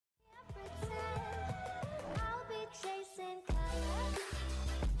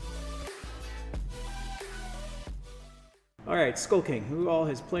All right, Skulking. Who all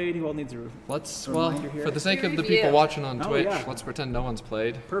has played? Who all needs a reminder here? For the sake of the people watching on Twitch, yeah. let's pretend no one's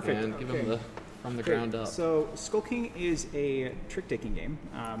played. Perfect. And give them from the ground up. So Skulking is a trick-taking game.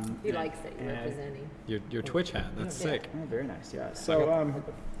 He likes it. You're representing. Your Twitch hat. That's sick. Oh, very nice. Yeah. So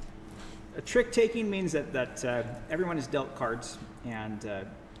a trick-taking means that everyone is dealt cards, and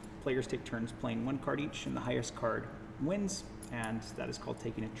players take turns playing one card each, and the highest card wins, and that is called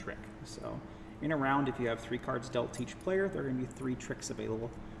taking a trick. So in a round, if you have 3 cards dealt to each player, there are going to be 3 tricks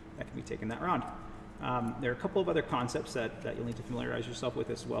available that can be taken that round. There are a couple of other concepts that you'll need to familiarize yourself with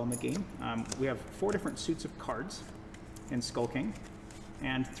as well in the game. We have 4 different suits of cards in Skulking,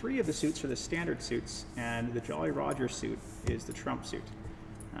 and 3 of the suits are the standard suits, and the Jolly Roger suit is the trump suit.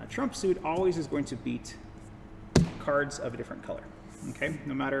 Trump suit always is going to beat cards of a different color, okay?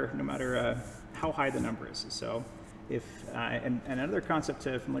 No matter how high the number is. So if and another concept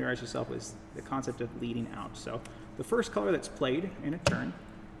to familiarize yourself with is the concept of leading out. So the first color that's played in a turn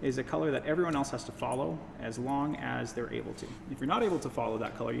is a color that everyone else has to follow as long as they're able to. If you're not able to follow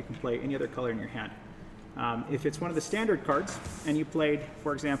that color, you can play any other color in your hand. If it's one of the standard cards and you played,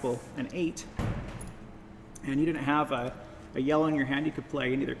 for example, an 8, and you didn't have a yellow in your hand, you could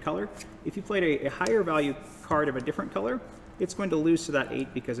play any other color. If you played a higher value card of a different color, it's going to lose to that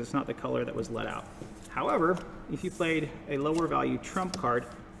 8 because it's not the color that was let out. However, if you played a lower value trump card,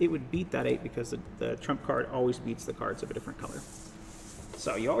 it would beat that 8 because the trump card always beats the cards of a different color.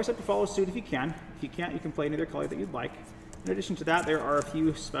 So you always have to follow suit if you can. If you can't, you can play any other color that you'd like. In addition to that, there are a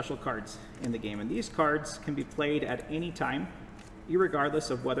few special cards in the game, and these cards can be played at any time,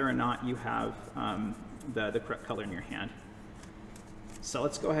 irregardless of whether or not you have the correct color in your hand. So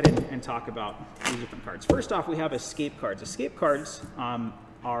let's go ahead and talk about these different cards. First off, we have escape cards. Escape cards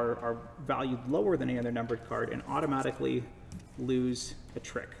are valued lower than any other numbered card and automatically lose a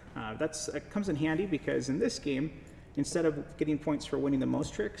trick. It comes in handy because in this game, instead of getting points for winning the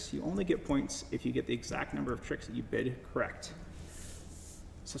most tricks, you only get points if you get the exact number of tricks that you bid correct.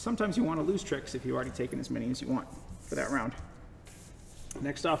 So sometimes you want to lose tricks if you've already taken as many as you want for that round.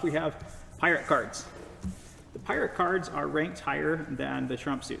 Next off, we have pirate cards. The pirate cards are ranked higher than the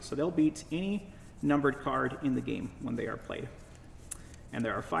trump suit, so they'll beat any numbered card in the game when they are played. And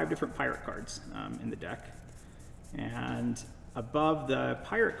there are 5 different pirate cards in the deck. And above the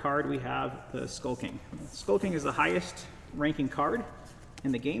pirate card, we have the Skulking. Skulking is the highest ranking card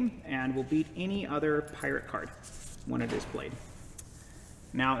in the game and will beat any other pirate card when it is played.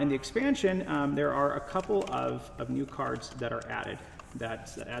 Now, in the expansion, there are a couple of new cards that are added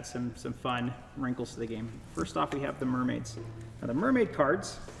that add some fun wrinkles to the game. First off, we have the Mermaids. Now, the Mermaid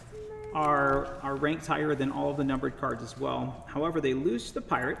cards are ranked higher than all of the numbered cards as well. However, they lose to the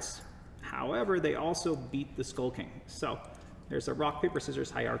Pirates. However, they also beat the Skulking. So there's a rock, paper, scissors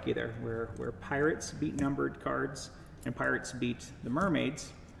hierarchy there where Pirates beat numbered cards and Pirates beat the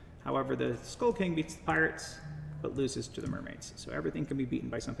Mermaids. However, the Skulking beats the Pirates but loses to the Mermaids. So everything can be beaten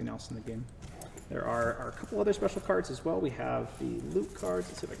by something else in the game. There are a couple other special cards as well. We have the loot cards.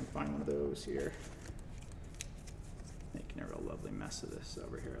 Let's see if I can find one of those here. Making a real lovely mess of this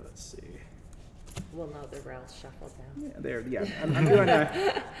over here. Let's see. Well, no, the rails shuffle down. Yeah, there. Yeah,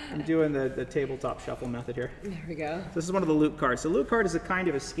 I'm doing the tabletop shuffle method here. There we go. So this is one of the loot cards. The loot card is a kind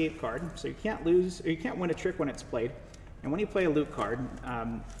of escape card, so you can't lose, or you can't win a trick when it's played. And when you play a loot card,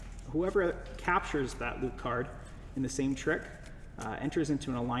 whoever captures that loot card in the same trick enters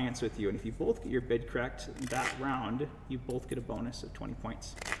into an alliance with you, and if you both get your bid correct that round, you both get a bonus of 20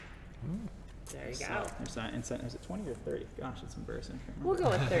 points. There you So go. there's that incentive. Is it 20 or 30? Gosh, it's embarrassing. We'll go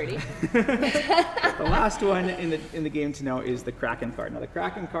with 30. The last one in the game to know is the Kraken card. Now the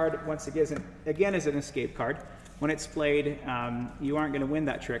Kraken card, once again, is an escape card. When it's played, you aren't going to win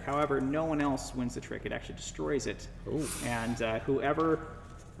that trick. However, no one else wins the trick. It actually destroys it. Ooh. And whoever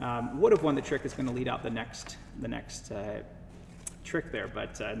would have won the trick is going to lead out the next trick there,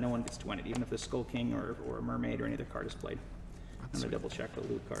 but no one gets to win it, even if the Skulking or a Mermaid or any other card is played. I'm going to double check the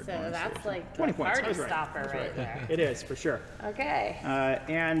loot card. So that's like 20 the points. party stopper right there. It is, for sure. Okay.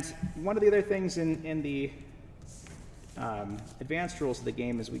 And one of the other things in the advanced rules of the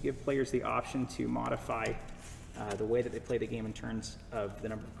game is we give players the option to modify the way that they play the game in terms of the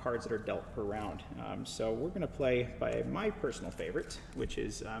number of cards that are dealt per round. So we're going to play by my personal favorite, which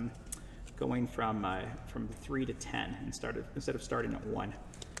is going from 3 to 10 instead of starting at 1.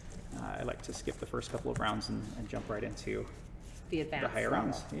 I like to skip the first couple of rounds and jump right into the higher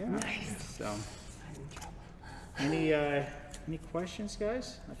rounds. Yeah. Nice. So, any questions,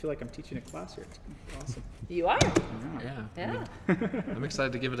 guys? I feel like I'm teaching a class here. It's awesome. You are. Yeah. Yeah. I'm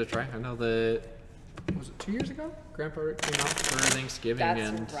excited to give it a try. I know that was it 2 years ago? Grandpa Beck came out for Thanksgiving, That's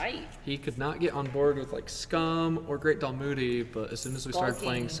and right. he could not get on board with like Scum or Great Dalmoody, but as soon as we started Skull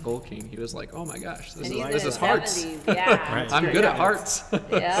playing King. Skull King, he was like, "Oh my gosh, And this he's is in his hearts. 70s, yeah. Right. I'm great, good yeah. at hearts."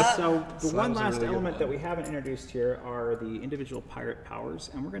 Yeah. So the So one that was a last really good element that one. we haven't introduced here are the individual pirate powers,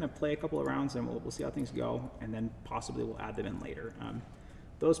 and we're going to play a couple of rounds and we'll see how things go, and then possibly we'll add them in later.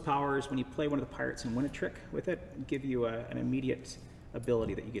 Those powers, when you play one of the pirates and win a trick with it, give you an immediate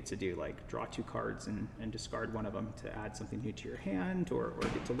ability that you get to do, like draw 2 cards and discard one of them to add something new to your hand, or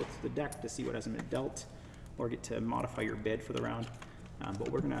get to look through the deck to see what hasn't been dealt, or get to modify your bid for the round. But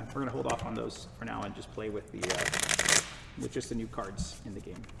we're gonna hold off on those for now and just play with with just the new cards in the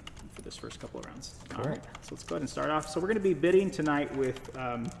game for this first couple of rounds. All right, so let's go ahead and start off. So we're going to be bidding tonight with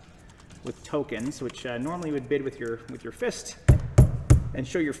tokens, which normally you would bid with your fist and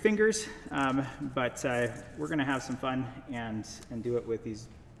show your fingers, but we're going to have some fun and do it with these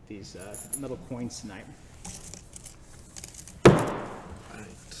metal coins tonight. Right.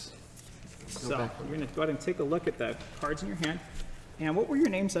 So you're going to go ahead and take a look at the cards in your hand. And what were your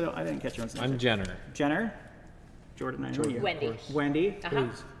names? I didn't catch your names. I'm Jenner. Jenner, Jordan, I know you. Wendy. Wendy. Uh-huh.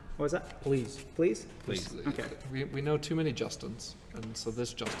 What was that? Please. Please? Please. Okay. We know too many Justins, and so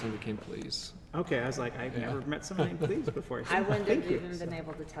this Justin became Please. Okay, I was like, I've never met someone named Please before. I wouldn't Thank have you. even been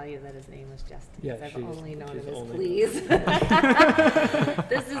able to tell you that his name was Justin, Yeah, because I've she's- only known she's him as only- Please.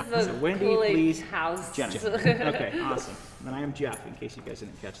 This is the So Wendy, cooling Please, house. Jenner. Okay, awesome. Then I am Jeff, in case you guys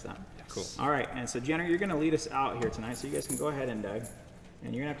didn't catch that. Cool. All right, and so Jenner, you're going to lead us out here tonight, so you guys can go ahead and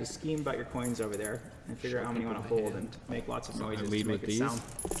you're going to have to scheme about your coins over there and figure out how many you want to hold and make lots of noises lead to make with it these? sound.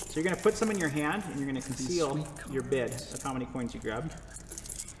 So you're going to put some in your hand and you're going to conceal sweet your bid of how many coins you grabbed.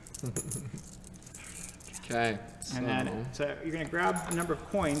 Okay. And then, so you're going to grab the number of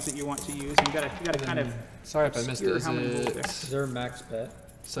coins that you want to use, and you got to kind of Sorry if I missed it. obscure Is how many hold it? there. Is there a max bet?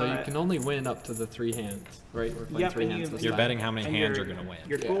 So you can only win up to the 3 hands, right? We're playing Yep, 3 and hands this You're time. betting how many And hands your- you're going to win.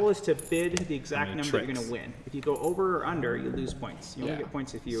 Your Yeah. goal is to bid the exact many number that you're tricks? going to win. If you go over or under, you lose points. You only Yeah. get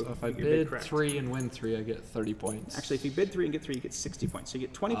points if you So if I you bid correct. 3 and win 3, I get 30 points. Actually, if you bid 3 and get 3, you get 60 points. So you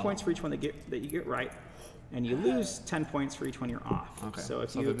get 20 Oh. points for each one that you get right, and you lose 10 points for each one you're off. Okay. So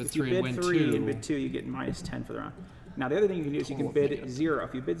if So you if I bid if you 3 and bid win 3 and 2 bid 2, you get minus 10 for the round. Now the other thing you can do is you can bid 0.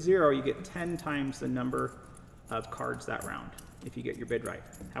 If you bid 0, you get 10 times the number of cards that round if you get your bid right.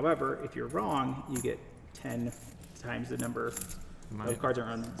 However, if you're wrong, you get 10 times the number of cards that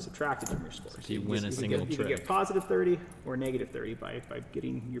are subtracted from your score. you win a can single get, You can trick. get positive 30 or negative 30 by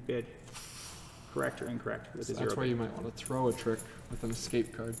getting your bid correct or incorrect with a 0 That's why bid. you might want to throw a trick with an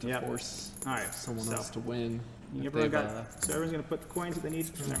escape card to Yep. force All right, someone so else to win. if everyone they've, got, so everyone's gonna put the coins that they need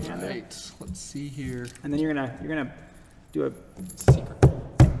in their hand there, Right. Let's see here. and then you're gonna do a Secret.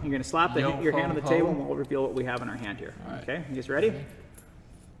 you're gonna slap Yo your hand on the ho table, ho. and we'll reveal what we have in our hand here. All right. Okay, you guys ready?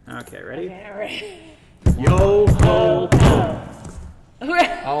 Okay, ready? Okay, all right. Yo ho ho!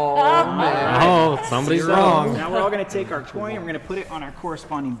 Oh man. Oh, somebody's wrong. Now we're all gonna take our coin, and we're gonna put it on our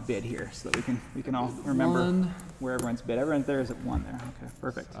corresponding bid here, so that we can all remember One. where everyone's bid. Everyone there is at 1 there. Okay,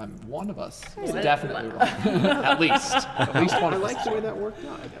 perfect. One of us is Is it? definitely wrong. At least one I of us. like the way that worked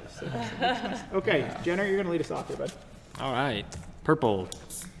out, I guess. So that's nice. Okay, Jenner, you're gonna lead us off here, bud. All right. Purple.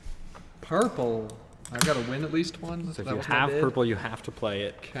 Purple. I've got to win at least one. So if That you was my have bid? purple, you have to play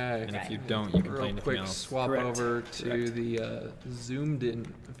it. Okay. And if you don't, you can play Real anything quick else. swap Correct. over to Correct. the zoomed in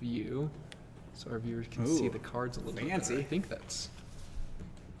view so our viewers can see Ooh, the cards a little bit fancy. better. I think that's,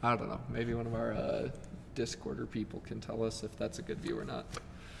 I don't know, maybe one of our Discorder people can tell us if that's a good view or not.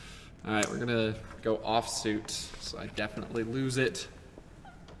 All right, we're gonna go offsuit, so I definitely lose it.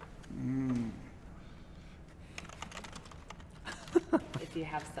 If you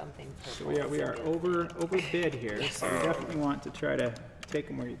have something So purple. we are overbid here, so you definitely want to try to take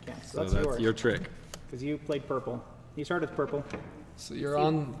them where you can. So So that's that's yours, your trick. because you played purple. You started with purple. So you're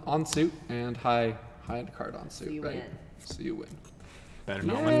on suit and high end card on suit, you right? win. So you win. Better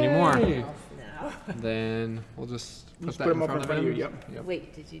not win anymore. Yay! No. Then we'll just put Just that put in them up front in of front of him. you, yep.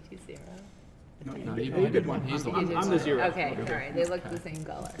 Wait, did you do 0? No, No, you you did did one. one. He's the I'm one. the 0. Okay, all right. They look the same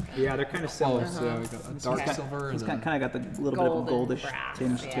color. Yeah, they're kind of similar. Close, yeah, we got a dark Okay. silver and It's a kind of got the little Gold bit of and goldish brass.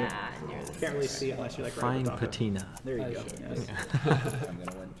 tinge to it. Yeah, and you're the Can't really see it unless you're like right Fine on top of it. patina. There you go. Yes.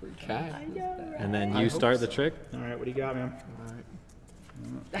 okay. And then I you hope start so. the trick. All right, what do you got, man?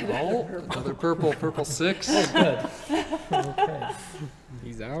 Oh, another purple 6.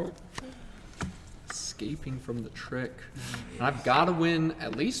 He's out. Escaping from the trick. And I've got to win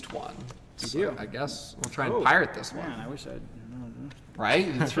at least one. You So do. I guess we'll try and Oh, pirate this one. Man, I wish I'd. Right?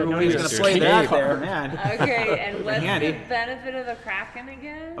 You threw No away one's your gonna play escape that there, card. man. Okay, and what's Handy. the benefit of a Kraken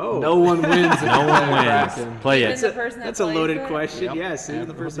again? Oh, No one wins. if No you one play wins. Kraken. Play Even it. the person that that's a plays loaded it? question. Yep. Yes, who's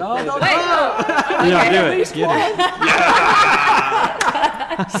the person No, that no, plays Wait, it? oh, Yeah, okay. do it. Get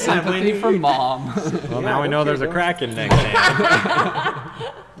it. Sympathy from mom. Well, now we know okay, there's a don't- Kraken next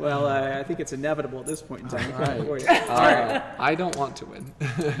time. Well, I think it's inevitable at this point in time. We can't avoid it. I don't want to win.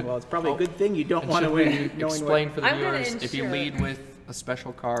 Well, it's probably a good thing you don't And want to should win. we knowing explain what, for the I'm gonna viewers, if you ensure. lead with a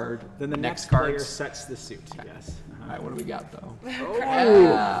special card, then the next cards. player sets the suit. Yes. All right, what do we got though?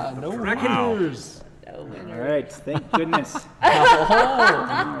 Oh, No Wow. winners. No all winner. right. Thank goodness. Oh,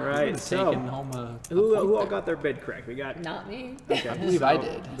 All right. So, taking home a who point all there. got their bid correct? We got. Not me. Okay, I believe I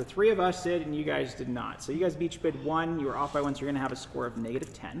did. The three of us did, and you guys did not. So you guys each bid 1. You were off by 1, so you're going to have a score of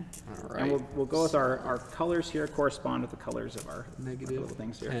 -10. All right. And we'll go with our colors here correspond with the colors of our Negative little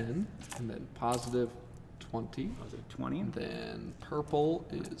things here. 10, and then positive 20. Was it 20? And then purple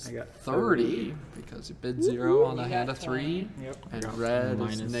is I got 30 because you bid 0 on a You hand got of 3. 20. Yep. And red is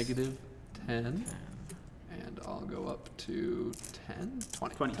minus negative 10. And I'll go up to 10?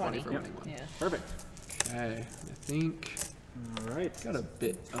 20. 20. 20 for Yep. winning one. Yeah. Perfect. Okay, I think All right. got a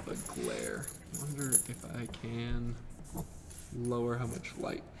bit of a glare. Wonder if I can lower how much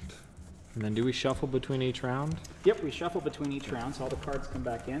light. And then do we shuffle between each round? Yep, we shuffle between each round, so all the cards come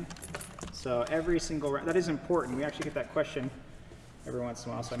back in. So every single round, that is important. We actually get that question every once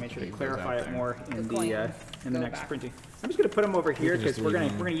in a while, so I made sure to Leave those clarify out it there. more in The the coins in the go next back. printing. I'm just going to put them over here can because just we're leave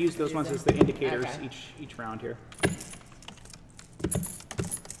going them. to use those Use ones them? as the indicators Okay. each round here.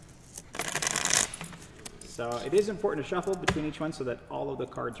 So it is important to shuffle between each one so that all of the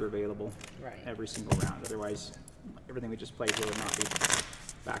cards are available Right. every single round. Otherwise, everything we just played here would not be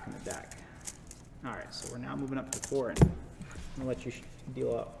back in the deck. All right, so we're now moving up to 4, and I'm gonna let you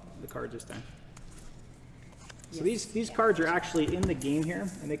deal out the cards this time. So these cards are actually in the game here,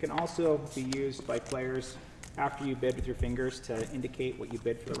 and they can also be used by players after you bid with your fingers to indicate what you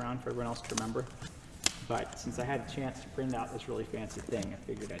bid for the round for everyone else to remember. But since I had a chance to print out this really fancy thing, I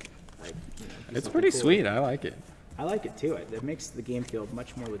figured I'd do It's something pretty cool. sweet. I like it. I like it too. It makes the game feel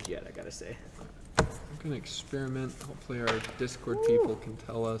much more legit, I gotta say. I'm gonna experiment. Hopefully our Discord people can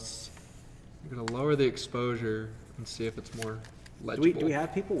tell us. I'm gonna lower the exposure and see if it's more legible. Do we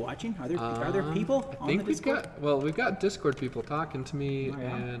have people watching? Are there people I on think the we've Discord? we've got Discord people talking to me, Oh,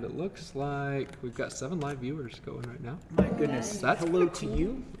 yeah? and it looks like we've got 7 live viewers going right now. My goodness. That's Hello pretty to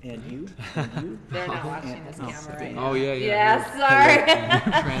you and you and you. They're not watching this camera right now. Oh yeah, yeah. Yeah,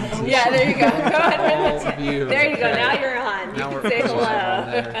 sorry. Transition. Yeah, there you go. Go All ahead. of you. There you go. Okay. Now you're on. Now You we're can say all on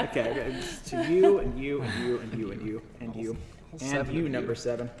hello. there. Okay, to you and you and you and you and you and you and 7 you, of number you.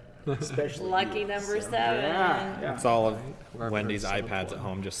 7, especially Lucky you. number So, 7. Yeah, It's all of Whoever Wendy's is so iPads at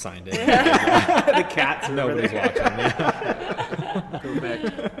home just signed in. the cats are over Nobody's there. watching. Yeah. Go back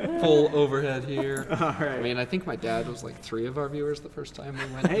full overhead here. All I right. mean, I think my dad was like 3 of our viewers the first time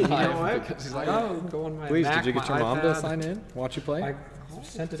we went Hey, you know live what? because he's like, oh, go on my Please, Mac, did you get your my mom to iPad." sign in? Watch you play? I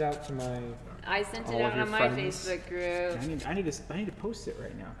sent it out to my. I sent it All of out your on my friends. Facebook group. I need to post it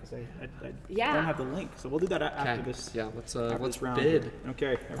right now because I Yeah. don't have the link. So we'll do that after Okay, this. yeah, let's after let's this round. bid.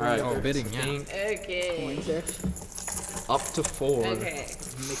 Okay. All right, everyone got their bidding, yeah. Pink Okay. coins there? up to 4. Okay.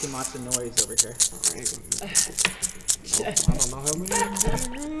 I'm making lots of noise over here. I don't know how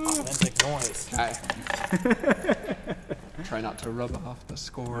many. Authentic noise. Okay. Try not to rub off the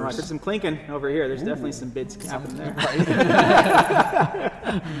scores. All right, there's some clinking over here. There's definitely some bids happening there.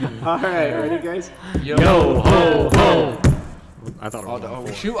 All right, ready, guys? Yo, ho, ho. I thought it was Oh, on we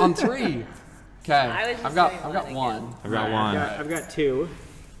 4. shoot on 3. Okay, I was just I've got saying I've got one one. I've got All one. right, I've got 2.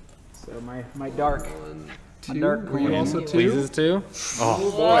 So my dark. 1, 2. dark Were you coin. also 2? Pleases too?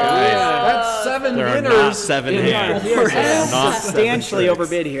 Oh, That's 7 there are winners. not 7 in here. four There are not 7 Substantially tricks.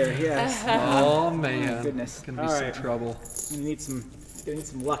 overbid here. Yes. Oh man, goodness. It's gonna be All some right. trouble. You need some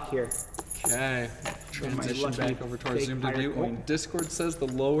luck here. Okay, transition lucky back over to our fake Zoom pirate debut. Oh, coin. Discord says the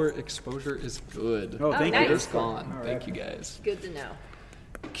lower exposure is good. Oh, thank nice. you. It's gone. All Thank right. you guys. Good to know.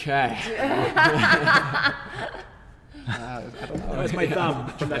 Okay. I don't know. That was my thumb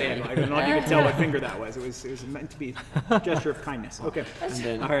from that angle. I don't know if you could tell what finger that was. It was meant to be a gesture of kindness. Okay. And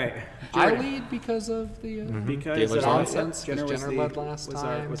then All right. I Jordan. lead because of the. Because Dealer's nonsense, Jenner 'cause was, Jenner the, led last was,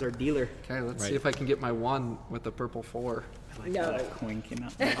 time. our dealer. Okay, let's Right. see if I can get my 1 with the purple 4. No. That coin came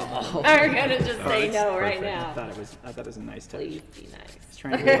out. I'm gonna just say no right I now. thought it was a nice touch. Please be nice. I was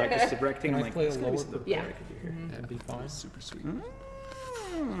trying to do like just a rectangle. Can I Like, play a there's gotta be lower something Yeah. I could do here. That'd be fine. Super sweet.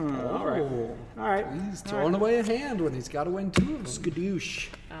 All right. All right. He's throwing away a hand when he's got to win 2 of them. Skadoosh.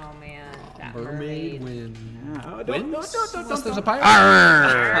 Oh man, that Mermaid mermaid. win. Yeah. Oh, Wins? Unless there's a pirate.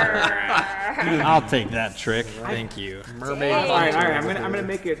 I'll take that trick. Thank you. Mermaid. Dang. All right. I'm gonna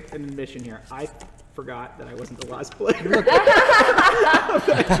make an admission here. I forgot that I wasn't the last player. I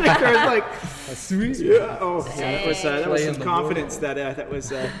was like, Sweet. yeah. Oh, yeah. That was Play in some the confidence that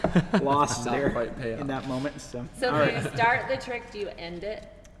was lost Not there quite pay in off. that moment. So, So all when right. you start the trick, do you end it?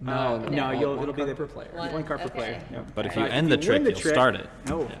 No, No, it'll be the per player. one card per Okay. player. Yep. But if Alright. you end the trick, win the you'll trick- start it.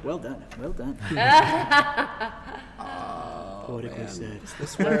 Oh, well done. Well done. Politically said. Is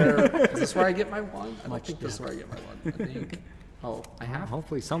this where I get my one? I don't think this is where I get my one. I think. Oh, I have.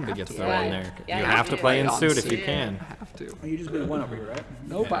 Hopefully somebody gets to their play. one there. Yeah, You you have to do. play in On suit if you suit. can. I have to. Oh, you just made one over here, right?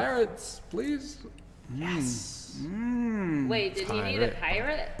 No pirates, please. Yes. Wait, did he need a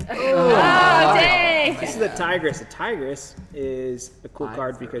pirate? Oh, Oh. dang! This is the Tigress. A Tigress is a cool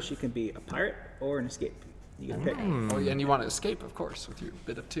card because she can be a pirate or an escape. You get to pick. Oh, yeah, and you want to escape, of course, with your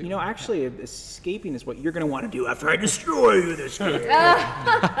bit of two. You know, actually, escaping is what you're going to want to do after I destroy you this game.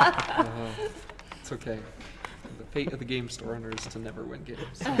 It's okay. The fate of the game store owner is to never win games.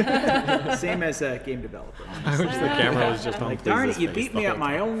 Same as a game developer. I wish the camera was just on Like, darn it, Please's you face beat the me whole at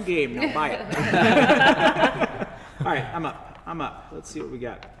my own game. Now buy it. All right, I'm up. Let's see what we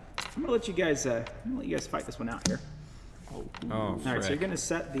got. I'm gonna let you guys fight this one out here. Oh, All right, so you're frick. gonna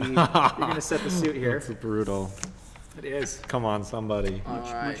set the suit here. That's brutal. It is Come on, somebody.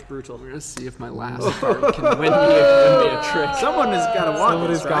 much brutal. We're gonna see if my last card can win me a trick. Someone has got to want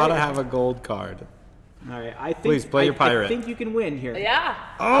Somebody's this, got to right? have a gold card. All right, I think. Please, play your pirate. I think you can win here. Yeah.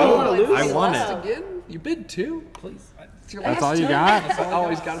 Oh, wanna lose? I won Wow. it. Again? You bid two? Please. It's your That's last all you turn. got? I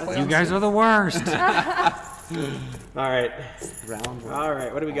always gotta play You on guys are the worst. All right. round one. All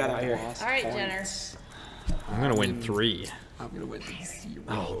right. What do we got out here? Lost All right, points. I'm going to win 3. I'm gonna win 0.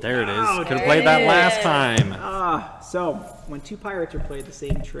 Oh, there it is. Wow, Could have played that last time. So when two pirates are played the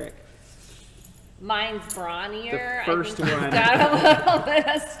same trick, Mine's brawnier. The first I think one. it's got a little bit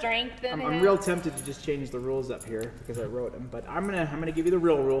of strength in I'm it. real tempted to just change the rules up here because I wrote them. But I'm gonna give you the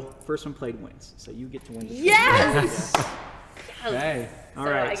real rule. First one played wins, so you get to win. This Yes! Hey. All So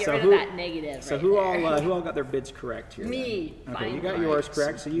right. I get So rid who? of that negative So right who there. all got their bids correct here? then? Me. Okay, you Mine. got yours Right,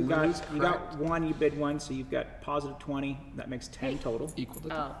 correct. So you got Lou's correct. one. You bid one. So you've got positive 20. That makes 10 total. Equal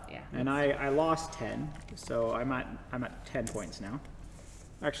to Oh, yeah. And I lost 10, so I'm at 10 points now.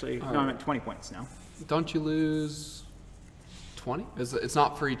 Actually, no, I'm at 20 points now. Don't you lose 20? It's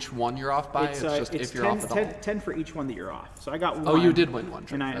not for each one you're off by, it's just if you're 10, off at all. 10 for each one that you're off. So I got one. Oh, you did win one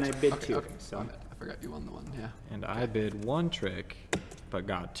trick. And I That's right. bid Okay, 2. okay. So I forgot you won the one, yeah. And I bid 1 trick, but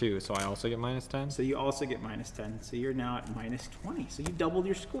got 2, so I also get minus 10. So you also get minus 10. So you're now at minus 20. So you doubled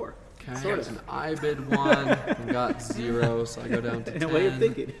your score. Okay, Sort of. and I bid 1 and got 0, so I go down to In 10. a way of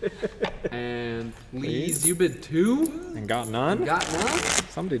thinking. And Lee's, you bid 2? And got none? You got none?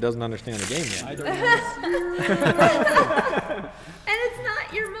 Somebody doesn't understand the game yet. I don't know. And it's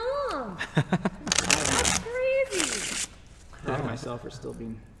not your mom. That's crazy. Proud of myself for still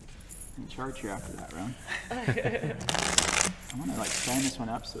being in charge here after that round. I want to like shine this one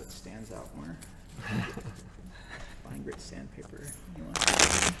up so it stands out more. Fine grit sandpaper. You want-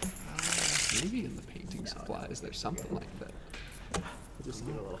 Maybe in the painting supplies there's something like that. We'll just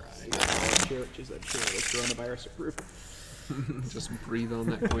give it a little cheer, which is a cheer that's coronavirus proof. Just breathe on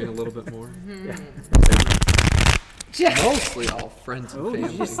that coin a little bit more. Yeah. Mostly all friends and Oh, family.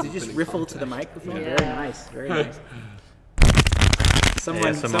 did you just who've been in riffle to the contact. microphone? Yeah. Very nice, very nice.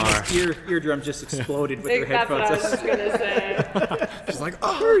 Someone's eardrum just exploded I with think their that's what I was headphones. going to say. She's like,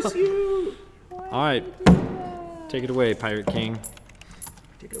 Curse you! all right. Take it away, Pirate King.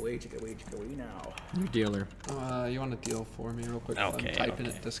 Take it away, take it away, take it away now. New dealer. You want to deal for me real quick? Okay, I'm typing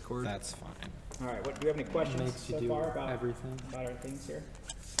okay. at Discord. That's fine. All right, what do you have any questions Makes you so do far about everything. about our things here?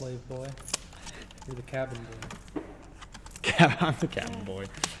 Slave boy. You're the cabin boy. I'm the captain boy.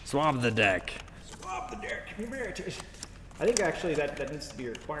 Swab the deck. Swap the deck, emeritus. I think actually that needs to be a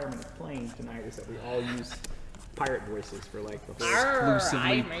requirement of playing tonight is that we all use pirate voices for like the whole. Arr,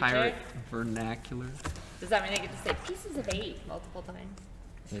 Exclusively I'm pirate Richard. vernacular. Does that mean I get to say pieces of 8 multiple times?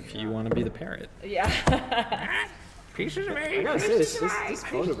 If you want to be the parrot. Yeah. Pieces of eight. I gotta say this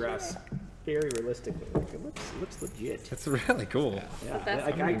photograph's very realistic. Like, it looks legit. It's really cool. Yeah, That's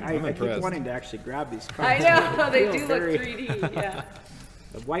like, I'm I keep impressed. wanting to actually grab these I cards. know, they feel do look very- 3D, yeah.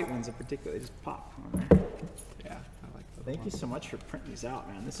 The white ones in particular, they just pop on there. Yeah, I like that. Thank you so much for printing these out,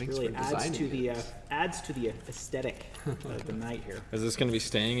 man. This Thanks really for adds to designing the it. aesthetic of the night here. Is this going to be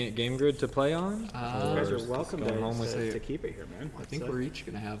staying at Game Grid to play on? You guys Or are is welcome this going home to, with it. to keep it here, man. I think we're each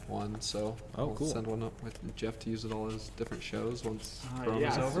gonna have one, so Oh, we'll cool. send one up with Jeff to use it all as different shows once Yeah,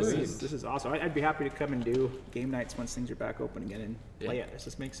 Corona's over. this is awesome. I'd be happy to come and do game nights once things are back open again and play Yeah. it. This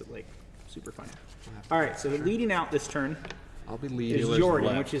just makes it like super fun. All right, so leading out this turn I'll be is leading.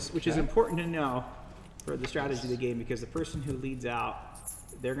 Jordan, left. which is important to know for the strategy of the game, because the person who leads out,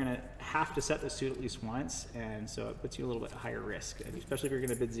 they're going to have to set the suit at least once, and so it puts you a little bit higher risk, and especially if you're going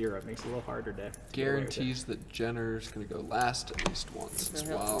to bid 0. It makes it a little harder to get away with it. Guarantees that Jenner's going to go last at least once as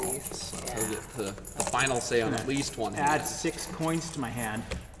well. So he'll get the final say on at least one Add hand. 6 coins to my hand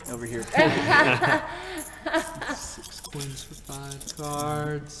over here. 6 coins for 5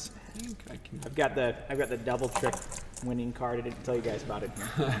 cards. I think I can. I've got the double trick winning card. I didn't tell you guys about it.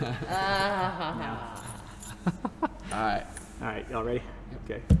 Alright. All right, y'all ready?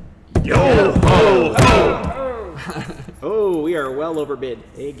 Okay. Yo ho ho! Oh, we are well overbid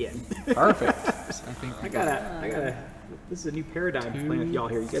again. Perfect. So I think I gotta. This is a new paradigm playing with y'all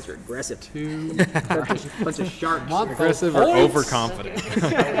here. You guys are aggressive. 2. Bunch of sharks. Aggressive or overconfident?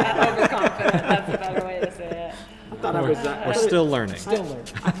 Overconfident. That's a better way to say it. I thought I was. We're still learning.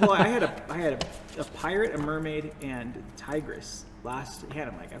 Well, I had a pirate, a mermaid, and tigress last hand.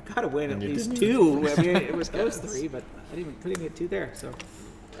 I'm like, I've got to win at least 2. I mean, it was those 3, but I didn't get 2 there. So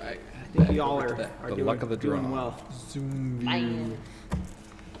Right. I think we all are The doing, luck of the doing draw. well. Zoom view. Fine.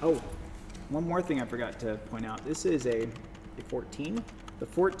 Oh, one more thing I forgot to point out. This is a 14. The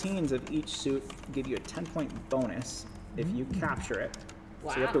 14s of each suit give you a 10-point bonus if you capture it.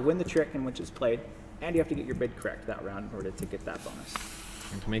 So you have to Wow. win the trick in which it's played, and you have to get your bid correct that round in order to get that bonus.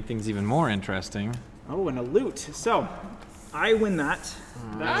 And to make things even more interesting, Oh, and a loot. So I win that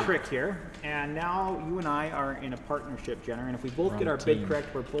trick here, and now you and I are in a partnership, Jenner. And if we both We're get on our a bid team.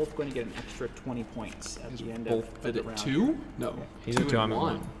 correct, we're both going to get an extra 20 points at the end Both of bid the at round. 2? No. he's at 2, I'm at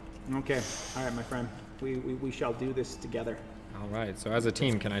 1. Okay. All right, my friend. We shall do this together. All right, so as a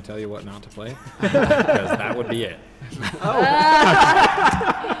team, can I tell you what not to play? Because that would be it.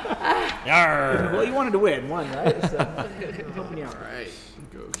 Yarr! Well, you wanted to win one, right? So I'm helping you out. Alright.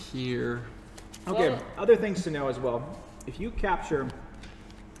 Go here. Okay. Well- Other things to know as well. If you capture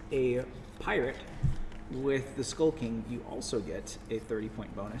a pirate with the Skull King, you also get a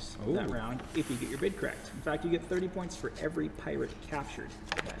 30-point bonus that Ooh. round if you get your bid correct. In fact, you get 30 points for every pirate captured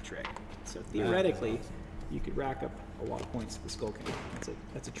with that trick. So theoretically, you could rack up a lot of points with the Skull King.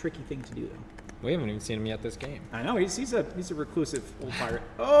 That's a tricky thing to do, though. We haven't even seen him yet this game. I know he's a reclusive old pirate.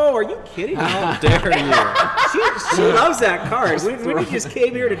 Oh, are you kidding me? How dare you? She loves that card. We just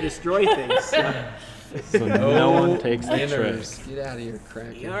came here to destroy things. So no one takes the trick. Winners. Get out of here,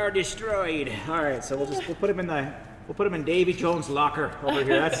 Kraken. You're destroyed. All right, so we'll put him in Davy Jones' locker over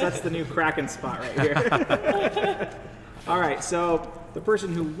here. That's the new Kraken spot right here. All right, so the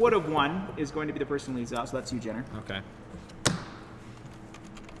person who would have won is going to be the person who leads out. So that's you, Jenner. Okay.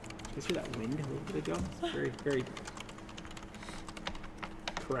 Did you hear that wind a little bit ago? It's very, very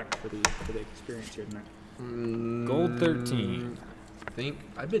correct for the experience here tonight. Gold 13. I think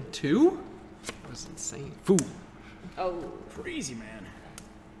I bid 2? That was insane. Foo. Oh. Crazy, man.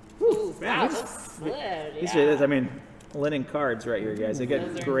 Ooh, Man, wow, these- that's slid. These Yeah. are, I mean, linen cards right here, guys. They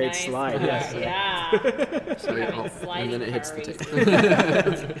Those get are great nice slide. cards. Yes. Yeah. So, Having and sliding then it hits the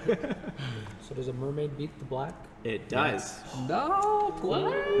carries. table. So does a mermaid beat the black? It does. No.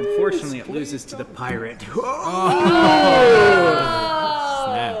 What? Unfortunately, it loses to the pirate.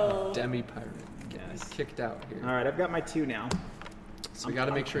 Oh. Demi pirate. Getting kicked out here. All right, I've got my 2 now. So we got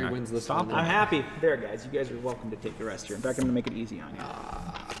to make sure he wins this Stop one. I'm happy. There, guys. You guys are welcome to take the rest here. In fact, I'm going to make it easy on you.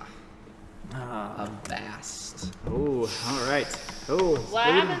 A vast. Oh, all right. Oh, What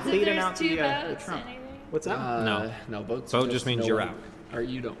happens if there's 2 boats? trump. Anything? What's that? No. No, boats. Boat just means no you're one- out. Or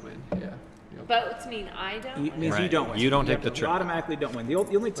you don't win. Yeah. Yep. Boats mean I don't It win? means you Right. don't win. You don't take have the to trick. Automatically don't win. The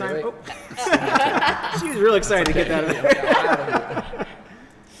only time. wait. Oh. She was real excited to get that in there.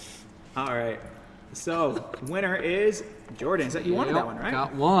 All right. So, winner is Jordan. Is that you wanted that one, right?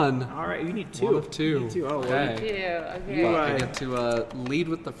 Got one. All right. You need 2. One of 2. You need 2. Oh, well, Okay. Two. Okay. You, I get to lead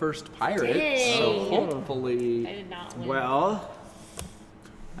with the first pirate. Dang. So hopefully. I did not win. well,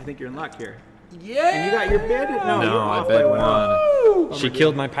 I think you're in luck here. Yeah. And you got your bid? No, you're No, I off bet by 1. one. She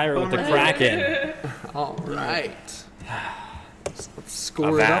killed my pirate with the Bummer. Kraken. All right. Let's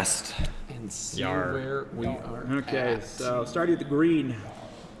score Avast. it up and see Yar. where we are. Okay, at. so starting with the green.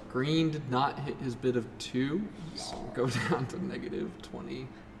 Green did not hit his bid of 2, so we'll go down to negative 20.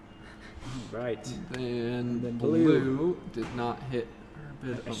 Right. Then Then blue. blue Did not hit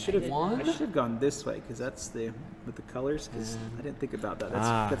her bid I of should have 1. gone this way because that's with the colors. Because I didn't think about that.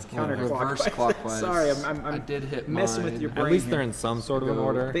 That's well, counterclockwise. reverse clockwise. Sorry, I'm I did hit messing with mine. your At brain. At least here. they're in some sort of an Go.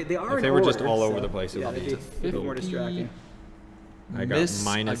 order. They are. If in they were just order, all over so- the place, it yeah, would they'd be be a bit more distracting. I got Miss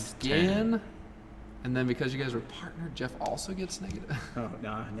minus 10. again. And then because you guys were partnered, Jeff also gets negative. Oh,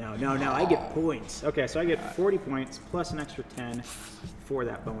 no, I get points. Okay, so I get 40 points plus an extra 10 for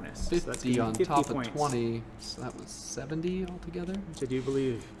that bonus. 50 so that's on 50 top points. of 20, so that was 70 altogether. Which I do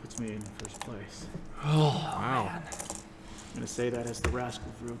believe puts me in first place. Wow. I'm going to say that as the rascal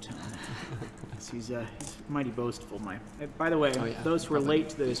of Rotan. he's mighty boastful. By the way, those who are late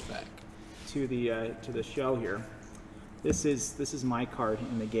to the show here, this is my card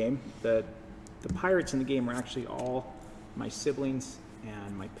in the game. The pirates in the game are actually all my siblings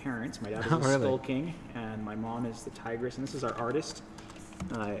and my parents. My dad is the Skull King, and my mom is the Tigress. And this is our artist,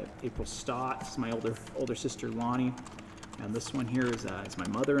 April Stott. This is my older sister Lonnie, and this one here is my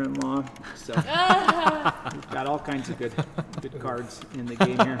mother-in-law. So we've got all kinds of good cards in the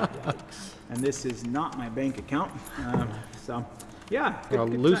game here. And this is not my bank account. So yeah, good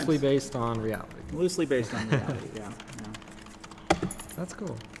loosely times. based on reality. Loosely based on reality. Yeah. That's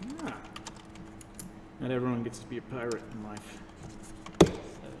cool. Yeah. Not everyone gets to be a pirate in life.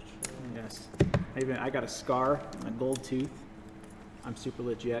 Yes. I got a scar, a gold tooth. I'm super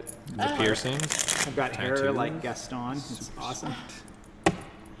legit. The piercings. I've got hair Tattoo. like Gaston. It's awesome. I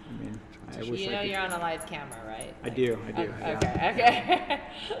mean, I wish You know I could. you're on a live camera, right? I do. Okay. Yeah.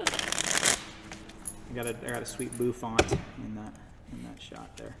 Okay. I got a sweet bouffant in that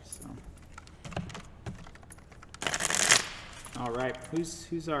shot there. So. All right.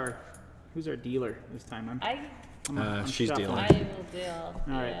 Who's our dealer this time? I'm She's shuffling. dealing. I will deal.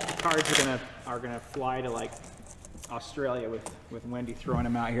 All right, Yeah. cards are gonna fly to like Australia with Wendy throwing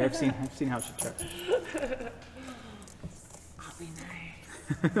them out here. I've seen how she checks. I'll be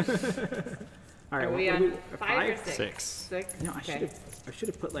nice. All right, Are we what on do 5 or 6? 6. 6? No, Okay. I should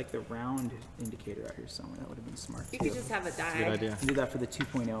have put like the round indicator out here somewhere. That would have been smart. You could just have a die. Good idea. do that for the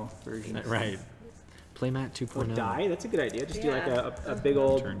 2.0 version. Right. Playmat Or 2.0. die. That's a good idea. Just do like Yeah. a big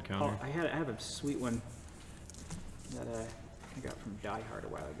old. Turn counter. I have a sweet one that I got from Die Hard a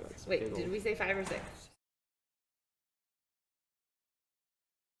while ago. It's a Wait, big did old- we say 5 or 6?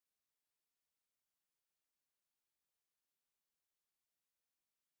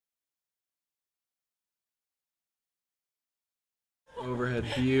 Overhead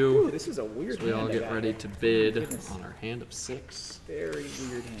Ooh, view. this is a weird. So we all hand I get got ready here. to bid goodness. on our hand of 6. Very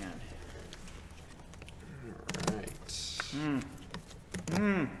weird hand. Alright.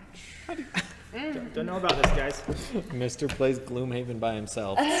 Don't know about this, guys. Mr. plays Gloomhaven by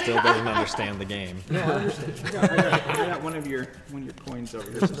himself. Still doesn't understand the game. No, I understand. I got one of your coins over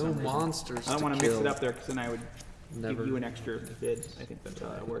here. for No some reason. monsters I don't want to to mix kill. it up there because then I would Never. give you an extra bid. I think that's how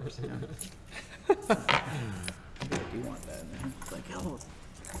that works. Yeah. I do want that in there. It's like, oh,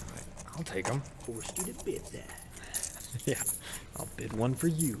 I'll take them. forced you to bid that. Yeah. I'll bid one for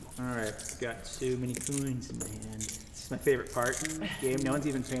you. All right, got so many coins in my hand. This is my favorite part of the game. No one's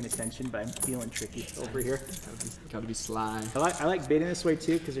even paying attention, but I'm feeling tricky over here. Gotta be sly. I like bidding this way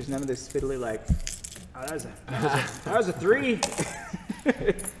too because there's none of this fiddly like, oh, that was a 3.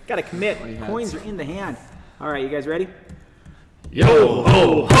 Gotta commit. Well, you had Coins are in the hand. All right, you guys ready? Yo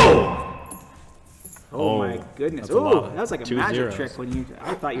ho ho! Oh my goodness. that's a lot Oh, of that was like a 2 magic zeros. trick when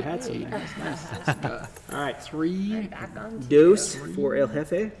I thought you had something. That's nice. All right, 3 Back on to deuce for El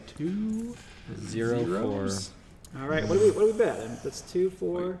Jefe. 2 0 zeros. All right, what do we bet? That's 2,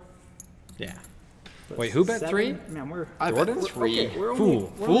 4. Yeah. that's Wait, who bet 7. 3? Man, we're I bet 3. okay, we're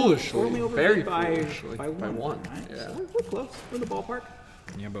Fool. only, Foolishly. We're only over Very by foolishly. by By 1. Right? Yeah. So we're close. We're in the ballpark.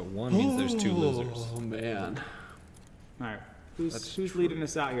 Yeah, but 1 means there's 2 losers. Oh man. All right, who's leading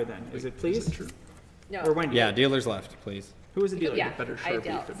us out here then? Is it Please? Is it true? No. Or Wendy? Yeah, dealers left, please. Who was the dealer? Yeah. Better I Sharpie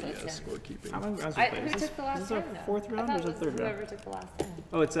dealt, for so the it's done. scorekeeping. I was Who is this, took the last is this our time, though? 4th round I or thought is it it was 3rd round? whoever took the last time.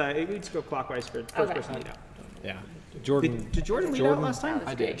 Oh, it's we just go clockwise for first Okay. person lead out. Yeah. Jordan. Did Jordan lead out last time? That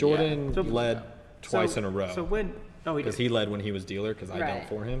was I did. great. Jordan So- led twice So- in a row. So when? Oh, he Because did. he led when he was dealer, because I dealt Right.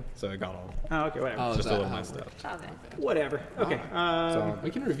 for him, so it got all Oh, okay, whatever. Oh, is just a that little how messed it up. works? Okay. Whatever. Okay. So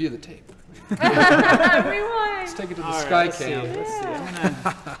We can review the tape. We won. Let's take it to the all right, sky let's see. cam. Let's see. I'm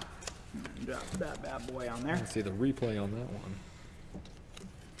gonna drop that bad boy on there. let's see the replay on that one.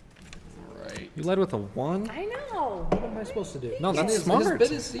 Right. You led with a 1? I know. What am I supposed to do? No, that's His smart.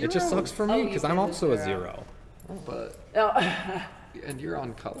 bid is It just 0. sucks for Oh, me you because bid I'm a also a 0. 0. But Oh. and you're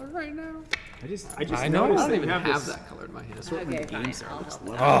on color right now. I just I know. I noticed don't that even you have this. that color in my hand. Okay, fine. I'll help.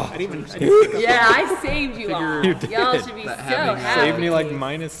 Oh, I didn't even. Yeah, I saved you all. You did. Y'all should be so That having happy. saved me like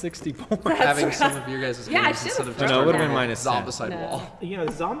minus 60 points. Having some of your guys' Yeah, I games should've instead of thrown just No, it would've our been minus 10. zombicide No. wall. You know,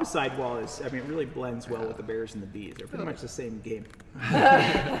 the zombicide wall is. I mean, it really blends well with the bears and the bees. They're pretty much the same game.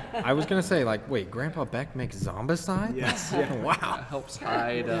 I was gonna say, like, wait, Grandpa Beck makes zombicide? Yes. Yeah. Wow. Helps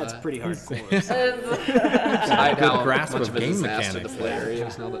hide. That's pretty hardcore. Hide Good how grasp much of a game disaster the Thanks. play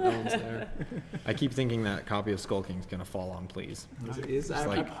areas now that no one's there. I keep thinking that copy of Skull King's gonna fall on please. Is Just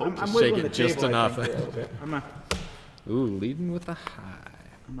like, I'm just wiggling shake the it just table, I enough. think, a little bit. Ooh, leading with the high.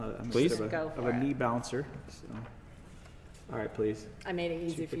 I'm Please? a bit Go of for a it. knee bouncer. So. All right, please. I made it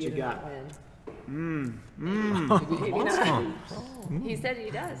easy What for you you to got? not win. Maybe not. He said he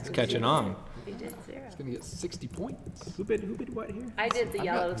does. It's catching on. He did 0. He's gonna get 60 points. Who bid what here? I did the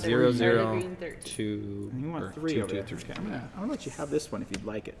yellow 13 0, or the 0, green 13. 2, You or want 3 2, over 2, there. 3. Okay, I'm gonna let you have this one if you'd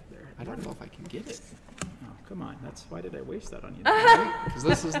like it. There. I don't know if I can get it. Oh, come on. Why did I waste that on you? Because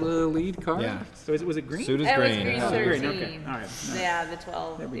this is the lead card. Yeah. So was it green? Suit is It was green. green Yeah. 13. Green, okay. All right. Yeah, the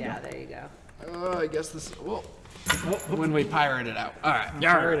 12. There we Yeah, go. there you go. I guess this. Well, when we pirate it out. All right.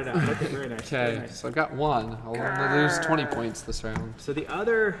 Fire it out. Okay, very nice. Very Okay, nice. so I've got 1. I'll only lose 20 points this round. So the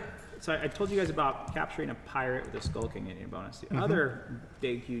other, so I told you guys about capturing a pirate with a Skull King in bonus. The other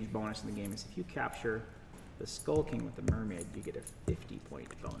big, huge bonus in the game is if you capture the Skull King with the Mermaid, you get a 50-point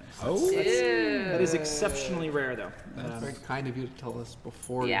bonus. That is exceptionally rare, though. That's very kind of you to tell us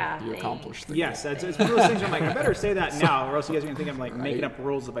before Yeah, you thanks. accomplish the Yes, it's one of those things. I'm like, I better say that now, or else you guys are gonna think I'm like making up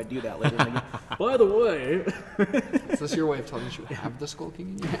rules if I do that later. I'm like, by the way, Is this your way of telling us you have the Skull King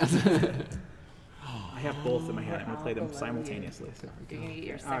in your hand? I have both in my hand. I'm gonna play them simultaneously. There we You're go. going to get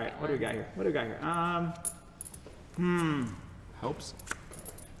your All second right, what do we one. got here? What do we got here? Hopes.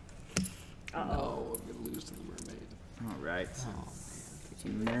 Uh-oh. No, I'm gonna lose to the mermaid. All right, Oh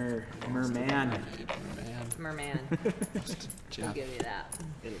Merman. man. Merman. We'll Jeff give you that.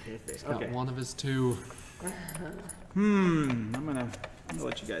 got Okay. one of his 2. I'm gonna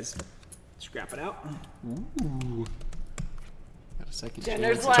let you guys scrap it out. Ooh. Got a second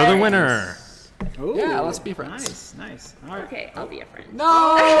Gender's chance. life. To the winner. Ooh, Yeah, let's be friends. Nice. All right. Okay, I'll be a friend. No!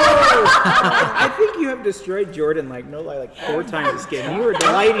 I think you have destroyed Jordan like 4 times this game. You were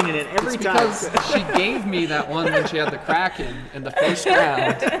delighting in it every It's time. because she gave me that one when she had the Kraken in the first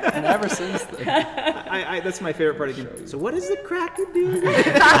round, and ever since then. That's my favorite part of the game. So what does the Kraken do? It's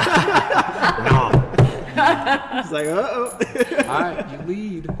like, uh-oh. Alright, you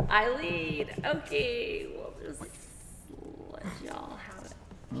lead. I lead. Okay, we'll just let y'all have it.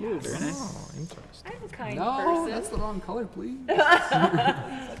 Ooh, very nice. Oh, interesting. I'm a kind No, person. that's the wrong color, please.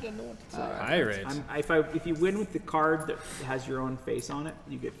 Pirate. If you win with the card that has your own face on it,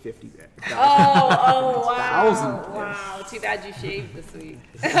 you get 50. Oh, wow. 1,000. Wow, too bad you shaved this week.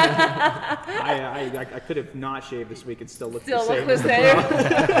 I could have not shaved this week and still look Still the same. look the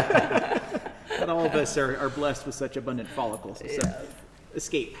same. But all of us are blessed with such abundant follicles. So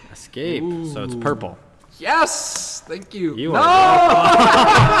escape. Escape. So it's purple. Yes! Thank you. You no!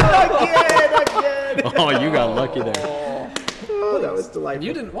 Oh, you got lucky there. Oh, that was delightful.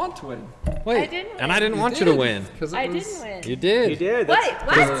 You didn't want to win. Wait, didn't and I win. didn't want you to win. Because I didn't win. You did. You did. Wait,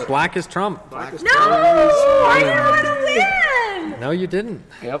 That's- what? Black is Trump. Black is No! I didn't want to win! No, you didn't.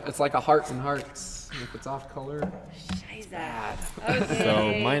 Yep, it's like a heart and hearts. If it's off color. Scheiße. Okay.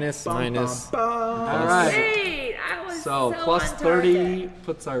 So minus. Alright. Wait, I was So plus on 30 target.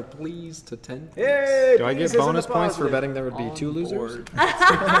 puts our pleas to 10. Hey, Do I get please, isn't bonus it points for positive? betting there would be On 2 losers? board.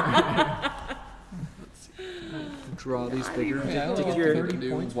 Draw these bigger. Take your 30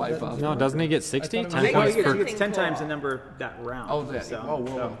 points. Wipe off. No, doesn't he get 60? I thought it 10 was- points He for. gets 10 times the number that round. Oh, that- So, whoa, whoa,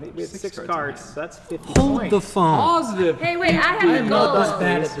 so whoa. we had 6 6 cards cards, in hand. so that's 50 Hold points. the phone. Positive. Hey, wait, I have the I'm not goals. that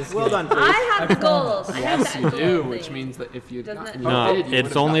bad at this Well game. done, I please. have the goals. I have Yes, that you goal do, thing. which means that if you'd Doesn't gotten it- your No, bid, you it's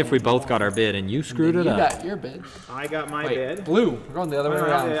would've only if we gotten both got our bid and you screwed it you up. got your bid. I got my Wait, bid. blue. We're going the other way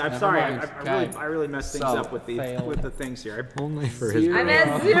around. I'm Never sorry. mind. I really messed things So, up with the things here. Only for his. I'm Zero.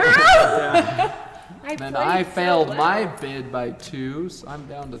 at 0. Yeah. Then played I so failed well. my bid by 2, so I'm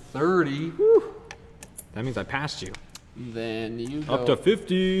down to 30. That means I passed you. Then you go Up to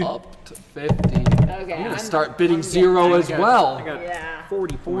 50. Up to 50. Okay, I'm gonna start bidding 0 as well. I got Yeah.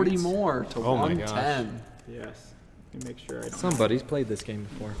 40 40 points. more to Oh my gosh. 110. Yes. Let me make sure I don't. Somebody's played this game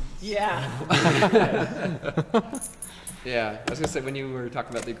before. Yeah. Yeah, I was gonna say when you were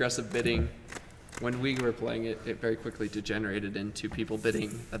talking about the aggressive bidding, when we were playing it, it very quickly degenerated into people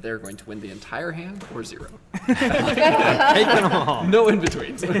bidding that they're going to win the entire hand or 0. Take them all. No in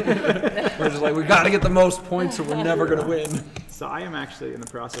betweens. We're just like, we gotta get the most points or we're never gonna win. So I am actually in the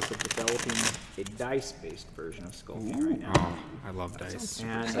process of developing a dice-based version of Skull King right now. Oh, I love dice.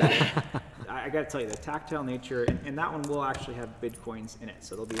 And I got to tell you, the tactile nature, and that one will actually have bid coins in it.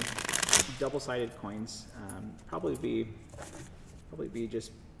 So there'll be double-sided coins. Probably be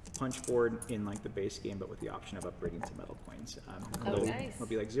just punch board in like the base game, but with the option of upgrading to metal coins. Nice. It'll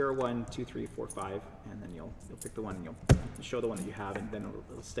be like 0, 1, 2, 3, 4, 5, and then you'll pick the one and you'll show the one that you have, and then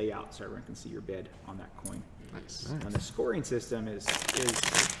it'll stay out so everyone can see your bid on that coin. Nice. And the scoring system is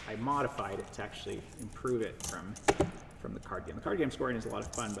I modified it to actually improve it from from the card game. The card game scoring is a lot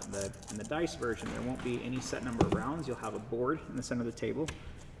of fun, but in the dice version, there won't be any set number of rounds. You'll have a board in the center of the table,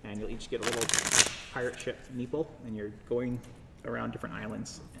 and you'll each get a little pirate ship meeple, and you're going around different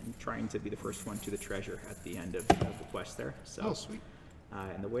islands and trying to be the first one to the treasure at the end of the quest there. So, Oh, sweet.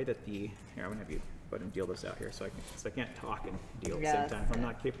 And the way that here, I'm gonna have you go ahead and deal this out here, so I can't talk and deal at the same time. I'm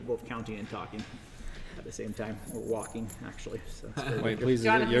not capable of counting and talking at the same time, or walking actually. So it's very Wait, dangerous. please, is Do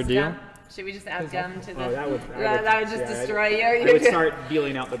you want it to your put deal? gum? Should we just add gum to the? Oh, that would just yeah, destroy I you. would start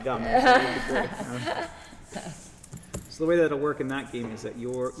dealing out the gum. So the way that'll work in that game is that you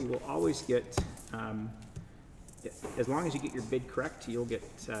will always get, as long as you get your bid correct, you'll get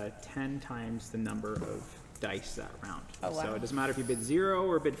 10 times the number of dice that round. Oh, wow. So it doesn't matter if you bid 0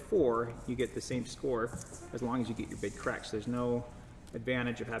 or bid 4, you get the same score as long as you get your bid correct. So there's no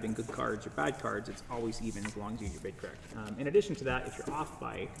advantage of having good cards or bad cards. It's always even as long as you get your bid correct. In addition to that, if you're off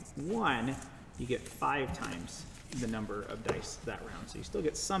by 1, you get 5 times the number of dice that round. So you still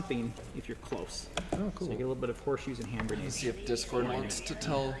get something if you're close. Oh, cool. So you get a little bit of horseshoes and hand Let's grenades. see if Discord wants to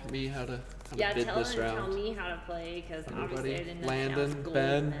tell me how to Yeah, bid tell this them, tell round. me how to play, because obviously I Everybody, didn't know Landon,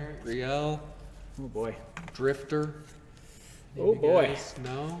 Ben, Riel, Oh boy. Drifter. Oh, You boy. guys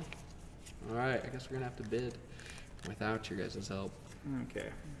know? All right, I guess we're gonna have to bid without your guys' help. Okay.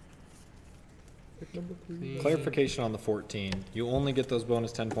 Clarification on the 14. You only get those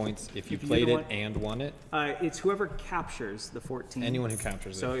bonus 10 points if you If you played did it one- and won it. It's whoever captures the 14. Anyone who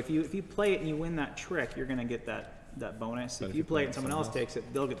captures So it. if you play it and you win that trick, you're gonna get that bonus. But If if you you play play it and it someone someone else takes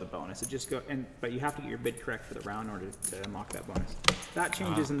it, they'll get the bonus. It just but you have to get your bid correct for the round in order to unlock that bonus. That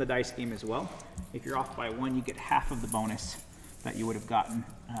changes in the dice game as well. If you're off by 1, you get half of the bonus that you would have gotten.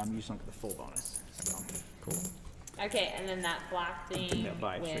 You just don't get the full bonus. So Cool. Okay, and then that black thing Bring that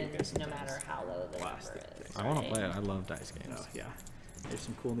by, show you guys wins some no dice. matter how low the Plastic number is. dice. I want to right? play it. I love dice games. so, yeah, there's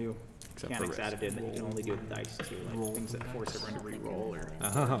some cool new Except for mechanics risk. added in that you can only do with dice too, like things that force everyone to re-roll or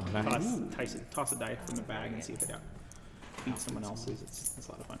Oh, nice. toss a die from the bag and see if it beats someone else's. It's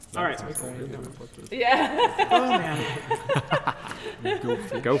a lot of fun. All right. Yeah. Oh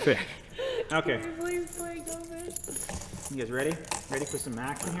man. Go fish. Okay. Please play Go Fish. You guys ready? Ready for some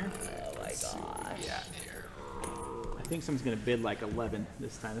action here? Oh my gosh. I think someone's gonna bid like 11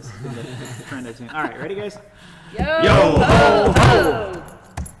 this time. This is the trend I've seen. All right, ready, guys? Yo! Oh! Oh!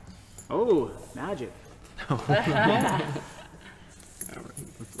 Oh, magic.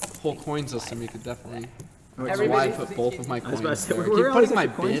 Whole coin system, you could definitely. That's why I Everybody's put both of my I was about to coins say, there. I we're keep always putting my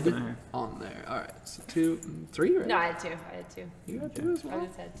at coins bid tonight. on there. All right, so 2, 3, right? No, I had two. I had two. You got 2 as I well.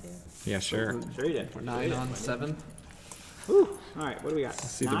 just had two. Yeah, sure. Sure you did. We're 9 on 7. Whew. All right, what do we got?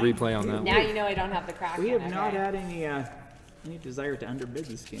 See the 9? replay on that. Now you know I don't have the Kraken. We have okay? not had any desire to underbid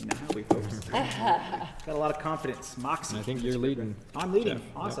this game now, have we, folks? Got a lot of confidence. Moxie. I think you're leading. I'm leading. Jeff.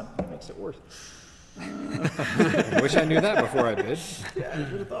 Awesome. Makes it worse. I wish I knew that before I bid. Yeah, I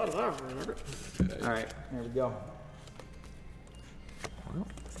should have thought of that. Remember? All right, there we go. Well,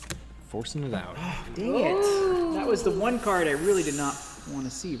 forcing it out. Dang it. That was the one card I really did not want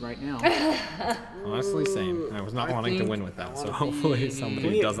to see right now. Honestly, same. I was not I wanting to think win with that, so wanna hopefully be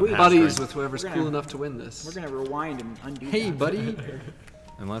somebody doesn't we- have Buddies strength. with whoever's We're cool gonna- enough to win this. We're going to rewind and undo Hey, that. buddy.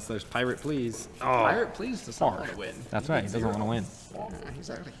 Unless there's pirate, please. Pirate, please does not want to win. That's right. He doesn't want to win. Yeah, he's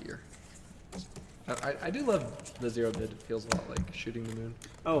out of here. I do love the 0 bid. It feels a lot like shooting the moon.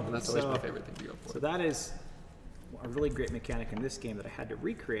 Oh, And that's always my favorite thing to go for. So that is a really great mechanic in this game that I had to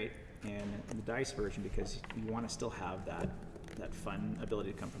recreate in the dice version because you want to still have that fun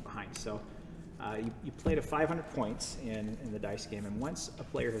ability to come from behind. So you play to 500 points in the dice game, and once a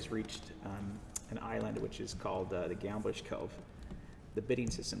player has reached an island which is called the Gambler's Cove, the bidding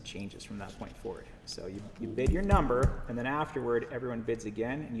system changes from that point forward. So you bid your number, and then afterward everyone bids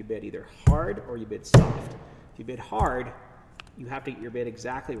again, and you bid either hard or you bid soft. If you bid hard, you have to get your bid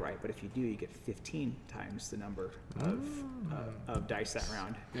exactly right, but if you do, you get 15 times the number of dice that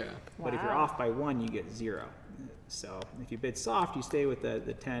round. Yeah. But if you're Wow. off by 1, you get 0. So if you bid soft, you stay with the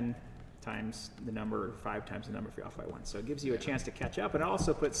 10 times the number, or 5 times the number if you're off by 1. So it gives you a chance to catch up, and it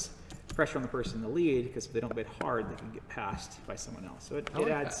also puts pressure on the person in the lead because if they don't bid hard, they can get passed by someone else. So it like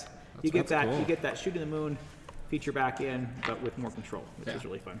adds. that. You get that's that. cool. You get that shooting the moon feature back in, but with more control, which Yeah. is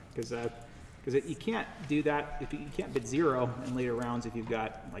really fun because you can't do that if you can't bid 0 in later rounds if you've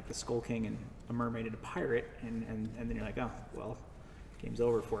got like the Skull King and a mermaid and a pirate, and then you're like, oh well, game's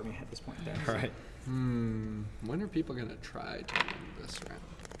over for me at this point. Then. All right. When are people gonna try to win this round?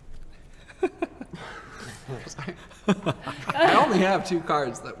 I only have 2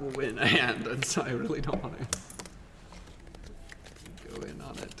 cards that will win a hand, and so I really don't want to go in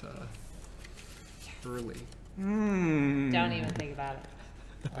on it early. Don't even think about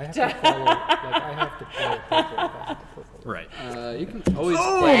it. I have to follow, like, I have to play a purple if I have the purple. Right. You can always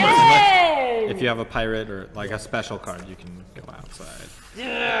play. Hey! If you have a pirate or like a special card, you can go outside.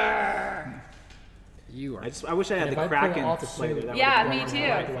 You are. I wish I had And the if I pull Kraken off the flavor. suit- That Yeah, would've me been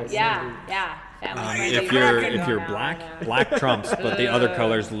too. more like- Yeah. Family friendly. If you're black trumps, but the other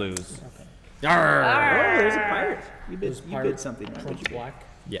colors lose. Yarr! Oh, there's a pirate. You bid, Those you pirate bid something. Right? trumps What'd you bid? black.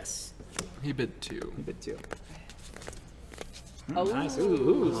 Yes. He bid 2. You bid 2. Oh. Nice.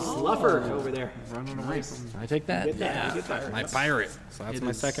 Ooh, sluffer over there. Running away from I take that. Get that. You get that. My pirate. So that's It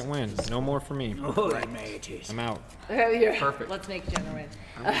my is- second win. No more for me. Oh, matey. I'm out. Perfect. Let's make Jenna win.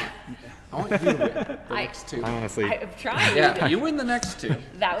 I want you to win the I- next 2. Honestly, I'm trying. Yeah, you win the next 2.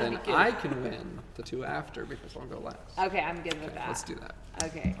 That would then be good. I can win the 2 after because I'll go last. Okay, I'm good with that. Let's do that.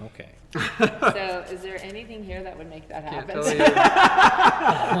 Okay. okay. So, is there anything here that would make that Can't happen? tell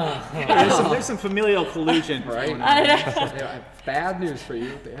you. There's some familial collusion. Right? I know. Yeah, I have bad news for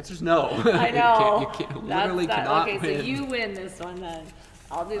you. The answer's no. I know. You can't That's literally that- cannot okay, win. so you win this one then.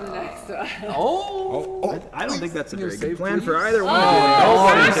 I'll do the next one. Oh! I don't think that's a You're very safe, good plan for please? either one. Oh,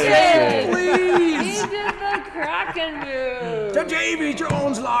 Kraken! Please! He did the Kraken move. To Davy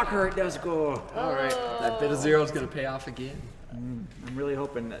Jones' locker it does go. All right, that bit of 0 is going to pay off again. I'm really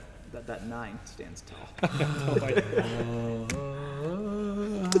hoping that 9 stands tall.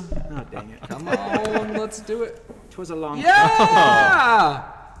 Oh, dang it. Come on, let's do it. 'Twas a long Yeah!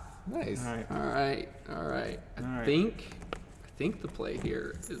 Nice. All right. All right. All right. I right. think the play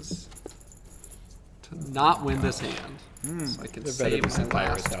here is to not win this hand, so I can There better save be my some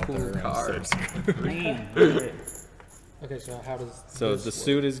pirates last out cool there. card. Man. Okay, so how does So this the work?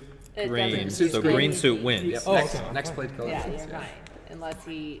 suit is It green. doesn't- So it's green green. suit wins. Yep. Oh, next, okay. next played color. Yeah, wins, you're fine. Unless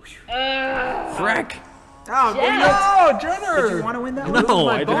he. Frack! Oh, Oh, Jenner! did you want to win that one? No,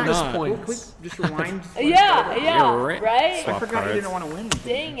 my I did bonus not. points. Just rewind. Yeah, You're right. right? I Swap forgot you cards. didn't want to win.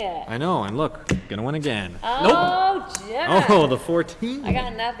 Dang it. I know, and look, gonna win again. Oh, Jenna. Oh, the 14. I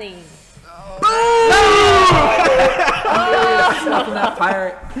got nothing. Stopping that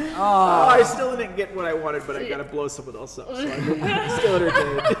pirate. Oh, I still didn't get what I wanted, but I got to blow someone else up. So I'm still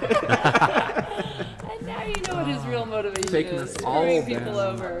entertained. And now you know what his real motivation Taking is. us all Screwing people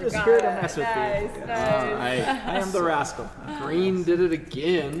down. over. Just Got here to it. mess with you. Nice, nice. I am the rascal. Green did it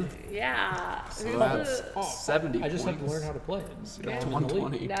again. Yeah. So Who's that's the- 70 I just have to points. learn how to play it. Got I'm to in the lead.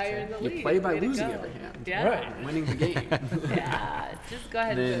 120. Now you're in the lead. You play by Way to losing go. every hand. Yeah. Right. Winning the game. Yeah. Just go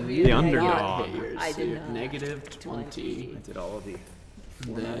ahead Then and put you me The in did the not underdog. get yours. I So did you're not. negative 20. I did all of the.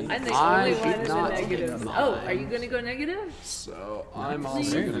 Then I'm the I only did one in the not negatives. get Oh, mine. are you going to go negative? So I'm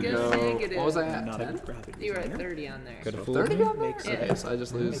Please also gonna go go. negative. What was I at? Not a 10? graphic You were at designer. 30 on there. Could have So fooled 30 me. on there? Makes Okay, so I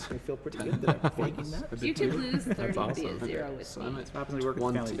just lose. Makes me feel pretty good that I'm faking that. You could lose 30 awesome. and be at 0 with So me. I'm What at happens when you work in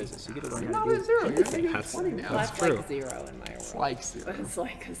the family 20. business? You get to learn You're how not to at do 0. You're negative That's- 20 now. That's true. like 0 in my world. It's like 0. It's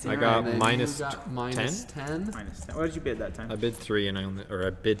like a I 0. got And then minus you got minus 10. minus 10. What did you bid that time? I bid 3 and I only, or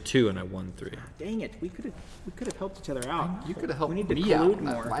I bid 2 and I won 3. Dang it, we could have helped each other out. You could have helped We need to me out collude in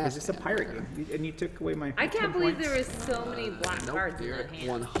that more. last It's a hand pirate there. game, and you took away my. I can't 10 believe points. there was so many black Nope, cards in you're that at hand.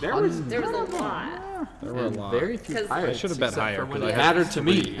 100. There was There was a lot. There were a and lot. very few 'Cause- pirates. I should have bet except higher for when because it I had mattered to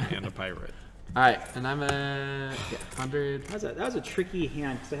me. 3 and a pirate. All right, and I'm at 100. That was a tricky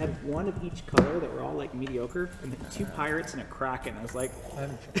hand because I had one of each color that were all like mediocre, and then 2 pirates and a Kraken. I was like, I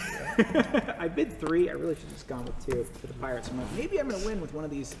haven't checked it out. I bid 3. I really should have just gone with 2 for the pirates. I'm like, maybe I'm gonna win with one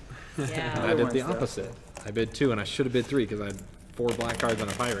of these. I Yeah. did the ones, though. opposite. I bid 2 and I should have bid 3 because I had 4 black cards and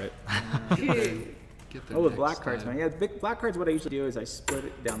a pirate. Get the Oh, with next black cards, time. man. Yeah, black cards. What I usually do is I split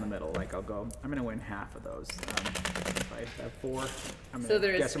it down the middle. Like I'll go, I'm gonna win half of those. If I have 4, I'm So gonna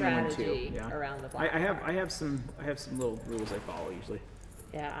there is guess I'm gonna win 2. strategy Yeah. around the black I have some little rules I follow usually.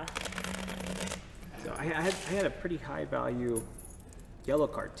 Yeah. So I had a pretty high value yellow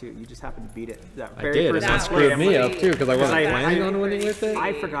card too. You just happened to beat it. That I very did, and first that That screwed was me up great. too because I wasn't I- planning on winning with it.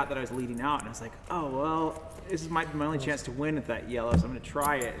 I forgot that I was leading out, and I was like, oh well, this is my only chance to win with that yellow, so I'm gonna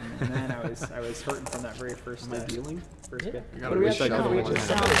try it. And then I was hurting from that very first. Am I dealing? First bit. I gotta What are we wish at I now? could've We won just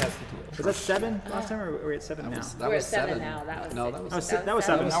that. Somebody has to do it. Was that 7 last time, or are we at 7 now? That We're was at 7 7 now. That was No, six. that was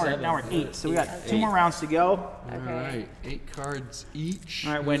That was 7. Now we're at 8. So we got 2 more rounds to go. All right, 8 cards each.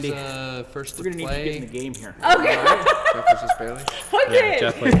 All right, Wendy. Who's, first to We're gonna need to get in play. the game here. Okay. Jeff versus Bailey. Okay.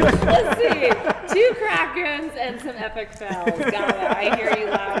 Jeff plays first. Let's see. 2 Krakens and some epic fails. Got it. I hear you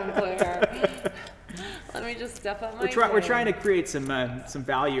loud and clear. Let me just step up my We're game. trying to create some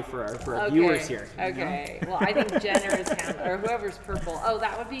value for our viewers here. you know? Okay. Well, I think Jenner is or whoever's purple. Oh,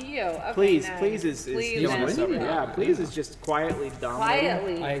 that would be you. Okay, Please, nice. please is Please he's is over. you. Yeah, please is just quietly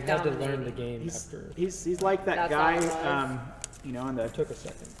dominating. Quietly. I had to learn dominating. the game He's, after. he's like that That's guy, all it was. you know, in the Took a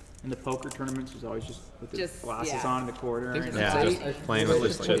second. In the poker tournaments, was always just with the Just- glasses yeah. on in the corner. Think And it's Yeah, eight. just playing with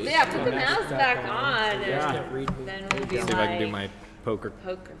loose chips. Yeah, put the mask back on, Yeah. and then we'll be See if I can do my poker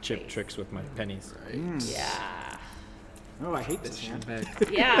poker chip face. tricks with my pennies. Yeah. oh, I hate this hand.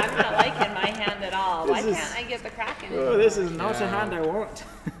 Yeah, I'm not liking my hand at all. Why This is- can't I get the Kraken? Oh, this is not a Yeah. hand I want.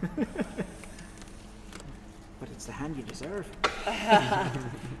 But it's the hand you deserve.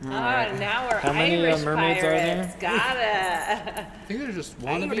 Oh, now we're How many, Irish mermaids are there? pirates. Got it. I think there's just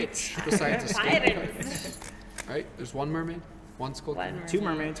one of each besides a skull Pirates. Right? There's one mermaid, one skull One king. mermaid. 2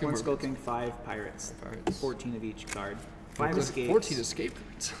 mermaids, Two 1 skull mermaids. king, 5 pirates. Pirates. 14 of each card. 5 Good. escapes. 14 escape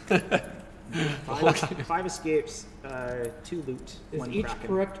routes. 5 escapes, 2 loot, Is 1 each kraken.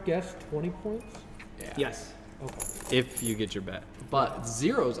 correct guess 20 points? Yeah. Yes. Okay. If you get your bet. But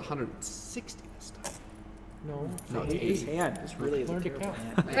 0 is 160 this time. No. No, I it's hate this 8. hand. It's really Learn to terrible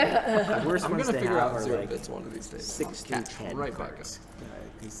count. hand. The worst I'm ones gonna to figure have out are 0 like bits one of these days. 6 I'll through catch 10 right back cards.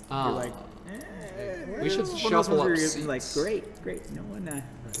 up. 'Cause Ah. you're like, We should one of those shuffle ones where up you're seats. like, great. No one. No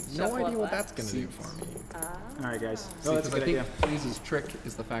Shuffle idea up what what? that's gonna do for me. All right, guys. See, Oh, that's a because good I idea. think Freeze's trick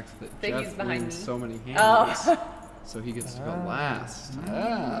is the fact that Think he's Jeff behind wins me? so many hands. Oh. So he gets to go last.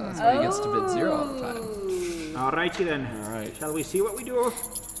 That's why he gets to bid 0 all the time. All righty then. All right. Shall we see what we do? I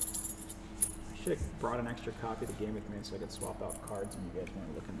should have brought an extra copy of the game with me so I could swap out cards when you guys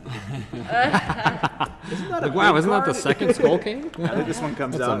weren't looking at it. Isn't that a Like, wow, big isn't that the card? second Skull King? I think this one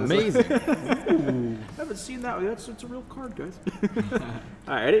comes That's out. amazing. I haven't seen that. It's a real card, guys.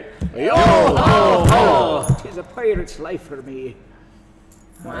 All right, ready? Tis a pirate's life for me.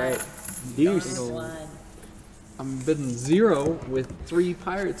 All right. Deuce. One. I'm bidding 0 with 3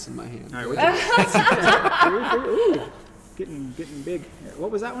 pirates in my hand. All right, ooh, getting big.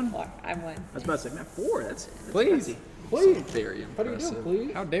 What was that one? Four. I'm one. I was about to say, man, 4. That's Please. crazy. So very How do you impressive. do,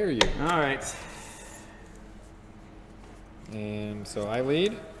 please? How dare you? All right. And so I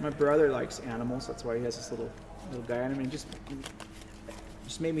lead. My brother likes animals. That's why he has this little guy on him. And just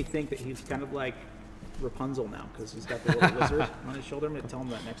made me think that he's kind of like Rapunzel now because he's got the little lizard on his shoulder. I'm gonna tell him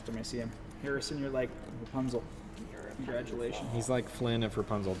that next time I see him. Harrison, you're like Rapunzel. Congratulations. He's like Flynn if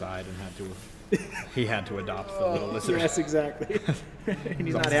Rapunzel died and he had to adopt the little lizard. Yes, exactly. And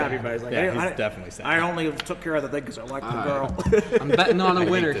he's not all happy, sad. but he's like, Yeah, I he's definitely sad. I only took care of the thing because I like the All girl. I'm betting on a hate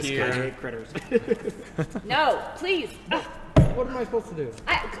winner this I here. hate critters. No, please. What am I supposed to do?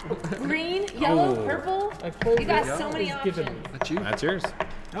 Green, yellow, Oh. purple. I played You got what so many is given options. me. That's you. That's yours.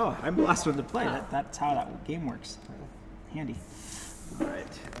 Oh, I'm the last one to play. That's how that game works. Handy. All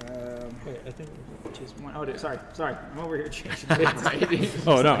right. Wait, I think Choose one. Oh, sorry. I'm over here changing bits.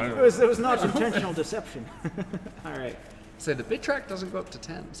 Oh, no. It was not intentional deception. All right. Say the bit track doesn't go up to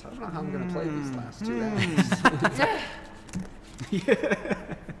 10, so I don't know how I'm going to play these last 2 rounds.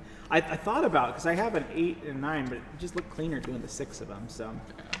 I thought about it because I have an 8 and 9, but it just looked cleaner doing the 6 of them. So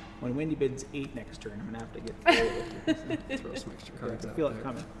when Wendy bids 8 next turn, I'm gonna have to get creative. Throw some extra I cards can out feel there. it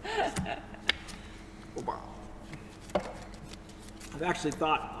coming. Oh, wow. I've actually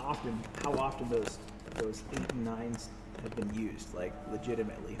thought how often those 8 and 9s have been used, like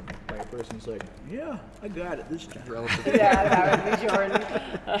legitimately, by a person who's like, yeah, I got it this time. Relative. Yeah, that would be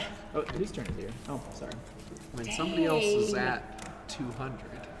Jordan. Oh, whose turn is it here? Oh, sorry. When somebody else is Dang. at 200,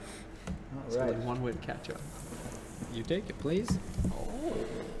 All so right. then one would catch up. You take it, please.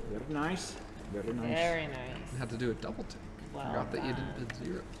 Very nice. Very nice. Very nice. You had to do a double take. Well Forgot that you done. didn't bid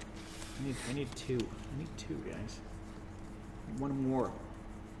 0. I need 2. I need 2, guys. One more.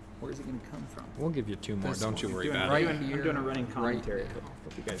 Where's it gonna come from? We'll give you 2 more. This Don't you one. worry Doing- about right it. I'm here, doing a running right commentary. now.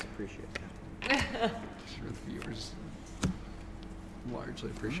 Hope you guys appreciate that. Sure, the viewers largely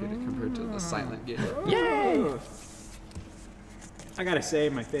appreciate it compared to the silent game. Yay! I gotta say,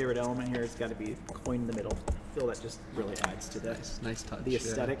 my favorite element here has got to be coin in the middle. I feel that just really adds to the Nice touch. the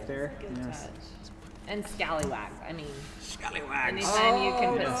aesthetic there. Good Yes. touch. And scallywags. I mean, Scallywags. anytime you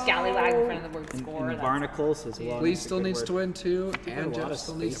can put scallywag in front of the word And, score, and that's barnacles as well. Please That's a still good needs word. to win 2, Got a and lot Jeff of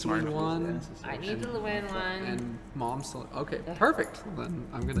still space needs to win barnacles, 1. yes, I it's- need to win one. And Mom still. Okay, perfect. Then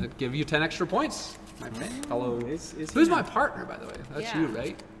I'm gonna give you 10 extra points, my fellow. Is Who's he- my partner, by the way? That's Yeah. you,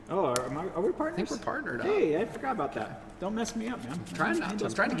 right? Oh, are we partners? I think we're partnered up. Hey, I forgot about that. Don't mess me up, man. Trying not to. I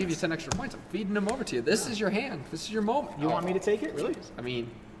was trying to give you 10 extra points. I'm feeding them over to you. This is your hand. This is your moment. You want me to take it? Really? I mean,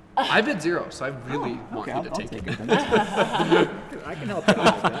 I bid 0, so I really want Okay, you I'll to take take it. it. then. I can help you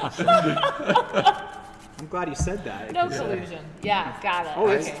out with that. I'm glad you said that. no collusion. Yeah, got it. Oh,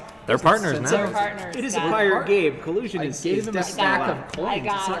 it's- okay. They're partners Since They're now. partners. It is a got pirate game. Collusion I is gave him a definitely stack allowed. of coins.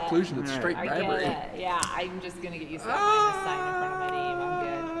 got It's not it. collusion. It's Alright. straight I get bribery. it. Yeah, I'm just gonna get used to that minus sign in front of my name.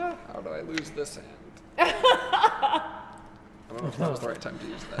 I'm good. How do I lose this hand? I don't know if that was the right time to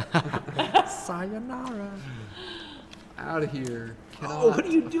use that. Sayonara. Out of here. Oh, what are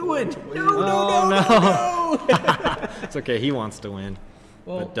you doing? No, Oh, no. It's okay. He wants to win.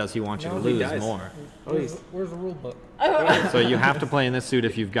 Well, But does he want you to no, he lose does. more? Where's the rule book? So you have to play in this suit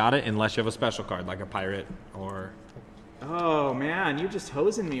if you've got it, unless you have a special card like a pirate or. Oh man, you're just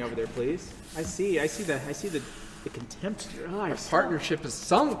hosing me over there, please. I see the contempt in your eyes. Partnership is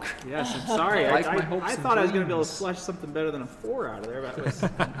sunk. Yes, I'm sorry. Like I my hopes I and thought I was going to be able to dreams. flush something better than a 4 out of there,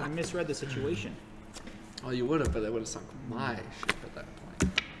 but I misread the situation. Well, you would have, but it would have sunk my ship at that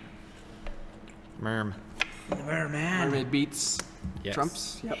point. Merm. The merman. Mermaid beats Yes.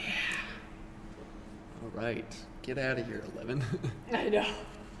 trumps. Yep. All right, get out of here, 11. I know.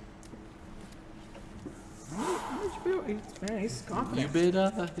 Man, he's confident. You bid.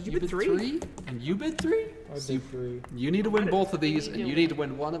 you bid 3? And you bid 3. I did 3. You need to win both of these, You and need you to need to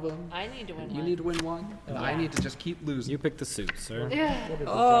win one of them. I need to win You one. need to win one, and I need to just keep losing. You pick the suit, sir. Yeah. What a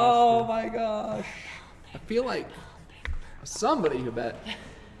Oh my gosh! I feel like somebody who bet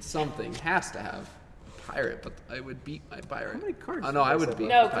something has to have a pirate, but I would beat my pirate. How many cards Oh do no, I I would have beat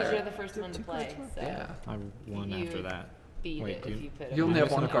No, the because pirate. you're the first one to play. So Yeah. I won You after that. beat Wait, it do if you- you put it. You only I have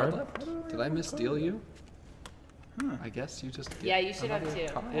miss one a card card? left. Did I misdeal you? I guess you just. Get Yeah, you should have another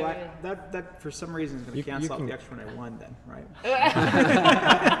 2. card. Well, that for some reason is going You- to you cancel out can- the extra one I won then, right?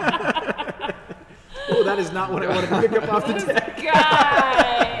 Oh, that is not what I wanted to pick up off the deck. Guy! Man,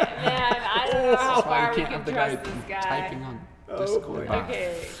 I don't know how That's why far you we can't can have the guy trust this guy. typing on Oh, Discord. boy.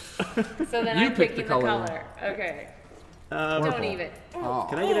 Okay. So then You I'm pick picking the color. Okay. Purple. Don't even. Oh.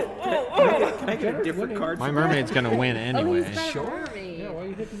 Can I get a different card? My for mermaid's gonna win Oh, anyway. he's got Sure. a mermaid. Yeah, why are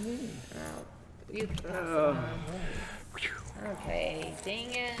you hitting me? You, okay,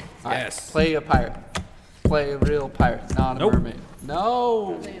 dang it. All right, Yes. play a pirate. Play a real pirate, not a Nope. mermaid.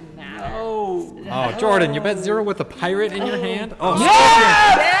 No. Doesn't even matter. No. Oh, Jordan, you bet 0 with a pirate in your hand? Oh,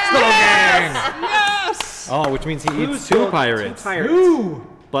 Yes. Oh, which means he Who's eats 2 still pirates. 2 pirates. Ooh.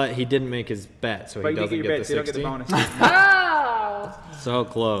 But he didn't make his bet, so But he you doesn't get get your the bets, you don't get 60. the bonus. Oh! So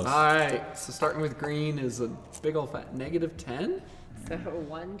close. All right. So starting with green is a big old fat -10. So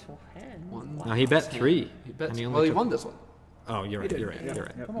 1 to 10. One. No, he bet 3. He bet. And he only Well, he took- won this one. Oh, you're right. You're right. You're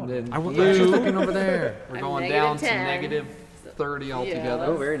right. And then I was blue. looking over there. We're I'm going down to -10. -30 altogether.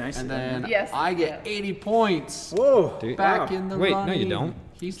 Oh, very nice. And then Yes. I get 80 points. Whoa. Dude. Back in the Wait, no, running. you don't.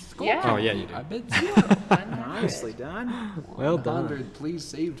 He's scored. Yeah. Oh, yeah, you do. I bet 0. Nicely done. Well done. 100, please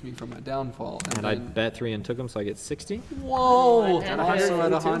saved me from my downfall. And I then, bet 3 and took him, so I get 60. whoa, 100. also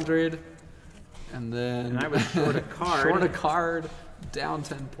at 100. 100. And then And I was short a card. short a card, down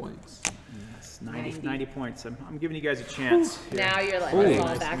 10 points. Yes, 90 points. I'm giving you guys a chance. here. Now you're like Ooh.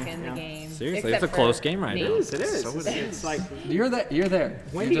 falling back in the Yeah. game. Seriously, Except it's a close for game right me. now. It is. It is. So it's, it is. it's like You're there. You're there.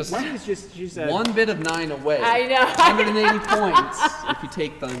 Wendy. You're just Wendy's just she's a one bit of 9 away. I know. 180 points if you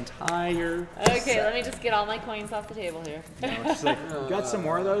take the entire. Okay, let me just get all my coins off the table here. She's like, you got some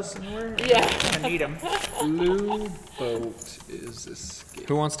more of those somewhere? Yeah. I need them. Blue boat is escaped.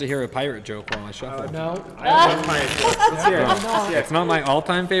 Who wants to hear a pirate joke while I shuffle? No. I love pirate jokes. Let's hear it. Let's hear it. It's not my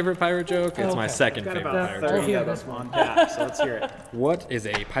all-time favorite pirate joke. It's my Okay. second Got favorite about pirate 30 joke. of them on tap, so let's hear it. What is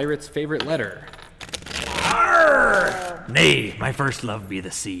a pirate's favorite letter? Nay, my first love be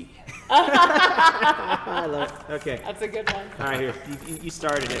the sea. I love it. Okay. That's a good one. All right, here. You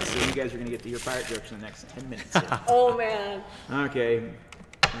started it, so you guys are going to get to your pirate jokes in the next 10 minutes. Here. Oh, man. Okay.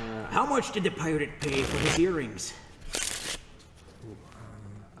 How much did the pirate pay for his earrings?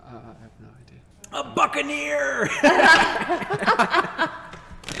 I have no idea. A buccaneer!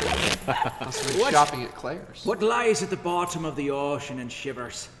 Must have been shopping at Claire's. What lies at the bottom of the ocean and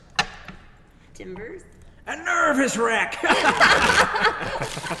shivers? Timbers? A nervous wreck!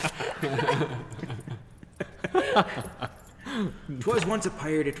 'Twas once a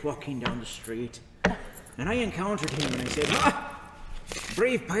pirate walking down the street, and I encountered him and I said,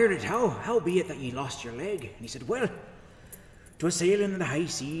 brave pirate, how be it that ye lost your leg? And he said, well, 'twas sailing in the high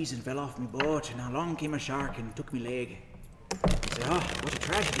seas and fell off me boat, and along came a shark and took me leg. I said, what a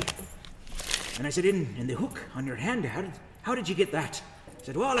tragedy. And I said, in the hook on your hand, how did you get that? He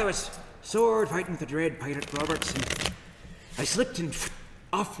said, well, I was sword fighting with the dread pirate Roberts, and I slipped and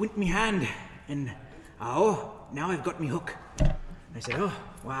off went me hand, and now I've got me hook. And I said, oh,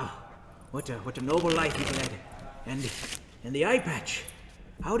 wow, what a noble life you've led. And the eye patch,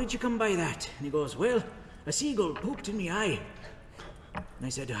 how did you come by that? And he goes, well, a seagull pooped in me eye. And I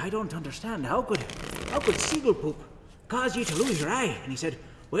said, I don't understand, how could seagull poop cause you to lose your eye? And he said,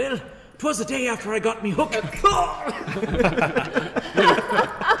 well, 'twas the day after I got me hook.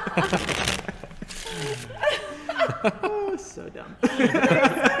 Oh, so dumb. I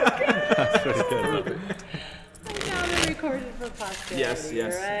found a recorded for posterity, Yes,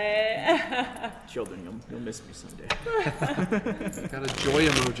 yes. right? Children, you'll miss me someday. Got a joy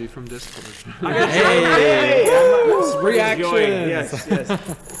emoji from Discord. Hey, Reaction. Yes, yes.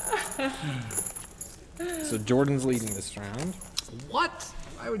 So Jordan's leading this round. What?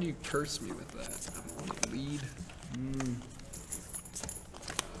 Why would you curse me with that? I don't want to lead.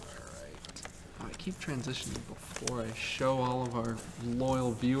 Alright. Oh, I keep transitioning before I show all of our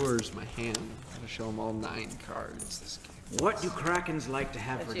loyal viewers my hand. I'm going to show them all 9 cards this game. What do Krakens like to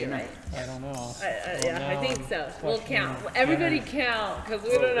have for That's you, dinner? right? I don't know. Yeah, I think so. We'll Question count. mark. Everybody count, because we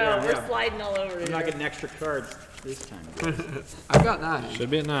don't know. yeah, We're yeah. sliding all over I'm here. not getting extra cards this time. Guys. I've got 9. Should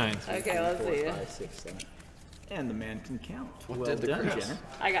be at 9. Okay, let's see. 5, 6, 7. And the man can count. What Well did the done, Chris? Jenner.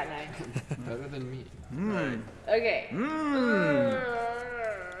 I got 9. Better than me. Okay.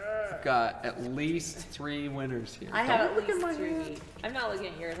 I've got at least 3 winners here. I have at least 3. I'm not looking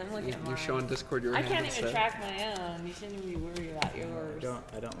at yours. I'm looking at mine. You're showing Discord your I hand can't even instead. track my own. You shouldn't be worried about yours.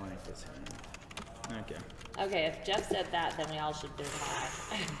 I don't like this hand. Okay. Okay, if Jeff said that, then we all should do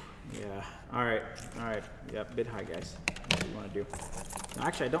high. Yeah. All right. Yep. Bid high, guys. What do you want to do? No,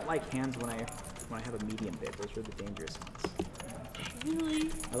 actually, I don't like hands when I have a medium bid. Those are the dangerous ones. Really?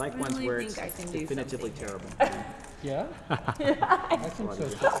 I like ones where think it's I can do definitively something. terrible. Yeah? I think so.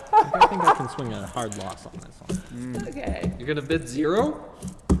 too. I think I can swing a hard loss on this one. Okay. You're gonna bid 0?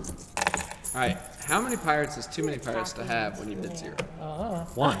 Alright, how many pirates is too many pirates to have when you bid 0?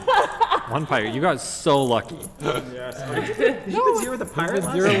 One. One pirate. You got so lucky. Yes. Did you bid 0 with the pirate?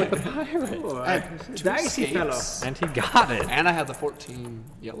 Zero with the pirate. Oh, I have 2 dicey fellow. escapes. And he got it. And I have the 14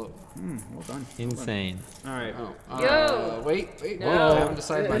 yellow. Well done. Insane. All right. Oh, Yo. wait. No. I haven't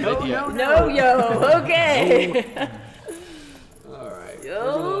decided my No, bid yet. No, yo. Okay. Alright,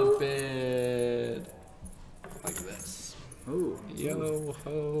 Yo. we're gonna bid like this. Ooh. Yo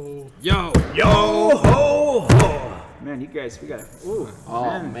ho. Yo. Yo ho ho! Man, you guys, we got. Ooh.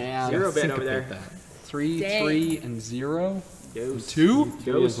 Oh man. 0 bid over there. Syncopate that. 3, Dang. 3, and 0. Dose. 2?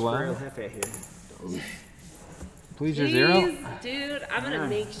 Dose as well. Frail Hefe here. Please, your 0. Please, dude, I'm gonna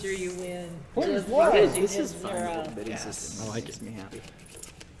make sure you win. Just what? because you This did is fun. 0. Little bidding system. I like Makes me happy.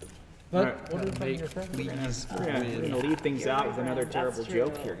 But Alright, what if I'm Make your friend? please We're gonna lead things out with another terrible That's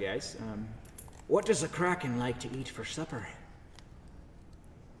joke true. here, guys. What does a Kraken like to eat for supper?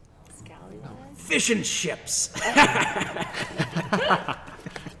 Scallywags? Fish and chips.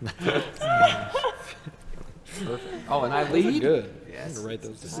 Oh, and I lead? Good. Yes. I'm gonna write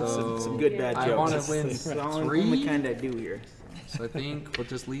those down. So Some good bad jokes. I want to That's win the only 3. kind I do here. So I think we'll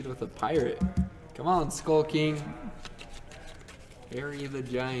just lead with a pirate. Come on, Skull King. Harry the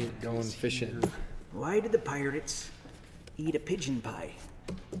Giant. Going fishing. Why did the pirates eat a pigeon pie?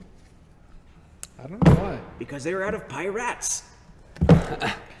 I don't know why. Because they were out of pirates.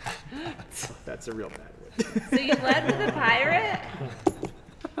 That's a real bad word. So you led with a pirate?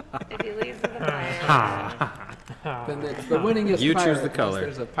 If he leads with a pirate, Then it's the winningest You choose pirate, the unless color.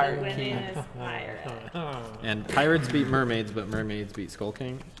 There's a the pirate king. winningest pirate. And pirates beat mermaids, but mermaids beat Skull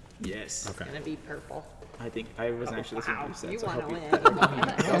King. Yes. Okay. Gonna be purple. I think I wasn't actually listening to Wow, you said, you so I wanna hope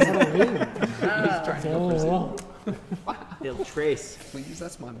win. He's trying to go for It'll trace. Please,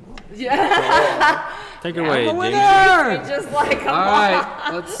 that's my mom. Yeah. Take it away, I'm a Jamie. winner! Just like a All right,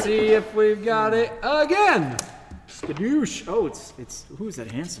 let's see if we've got it again. Skadoosh. Oh, it's who's that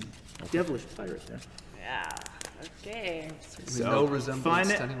handsome devilish pirate there? Yeah. Okay. No resemblance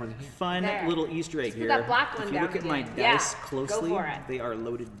to anyone here. Fun There. little Easter egg Put here. that black one if you look down at my again. Yeah, dice go closely, for it. they are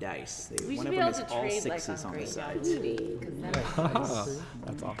loaded dice. We One should of be them able is to all trade like sixes on on the Great side. Duty, because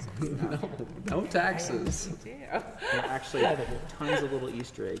That's awesome. No taxes. There are actually tons of little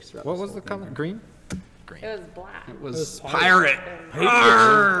Easter eggs throughout. What this was whole the thing. color? Green? it was black. It was pirate. It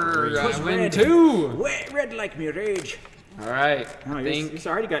was I win red. 2. Red like me rage. All right. Oh, think you've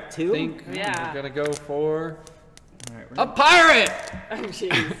already got 2. Yeah. we're gonna go for All right, a pirate. Oh,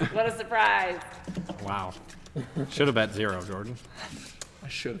 jeez. What a surprise. Wow. Should have bet 0, Jordan. I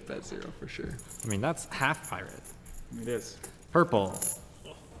should have bet 0 for sure. I mean, that's half pirate. it is. Purple.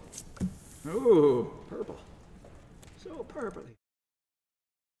 Ooh, purple. So purpley.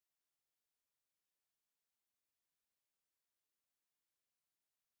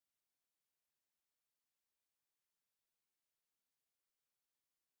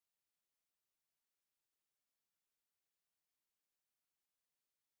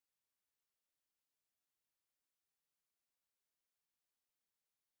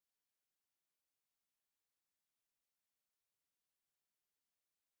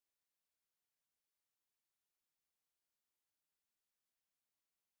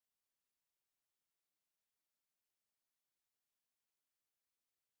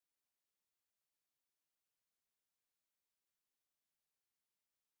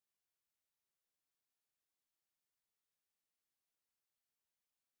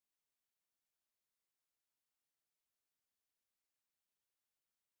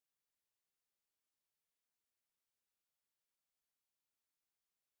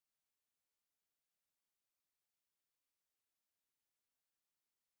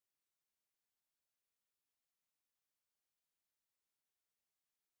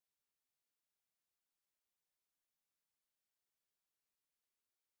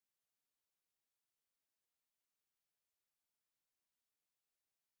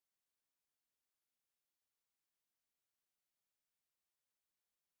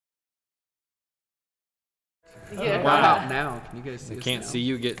 Yeah. Wow, now can you guys see? I us can't now? see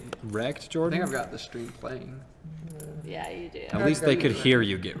you get wrecked, I think Jordan. I've got the stream playing. Yeah, you do. At least they could hear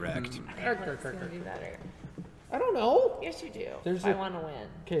you get wrecked. Let's go do better. I don't know. Yes, you do. There's I a- want to win.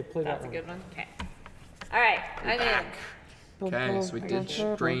 Okay, play That's that a one. good one. Okay. All right, I'm in. Okay, so we did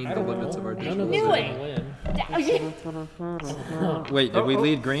strain the limits of our None of digital us Knew are vision. gonna Oh, win. yeah. Wait, did we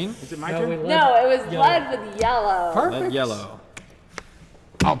lead green? Is it my No, we turn? led- No, it was Yellow. led with yellow. Red, yellow.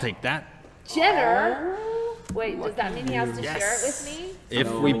 I'll take that. Jenner. Wait, does that mean he has to share it with me?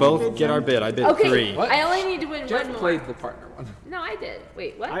 If we both get our bid, I bid Okay, 3. What? I only need to win Jeff one more. played the partner one. No, I did.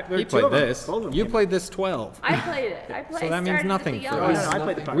 Wait, what? There He are two played of them. this. Both of them You came. played this 12. I played it. I played. So that means started with nothing the for yellow. Oh, no, I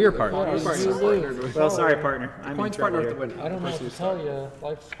played the partner. We're partners. Yeah, you lose. Well, sorry, partner. I'm Points in trouble partner here. to win. I don't know what to tell you.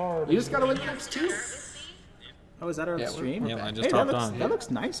 Life's hard. You just gotta win the next 2. Oh, is that our Yeah, stream? Yeah, I Hey, just that hopped looks, on. that looks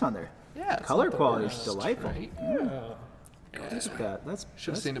nice on there. Yeah. it's Color not the quality is worst, delightful. right? Look at that. That's Should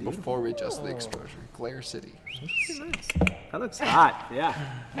have that's seen it beautiful. before we adjusted the exposure. Glare City. That looks hot. Yeah.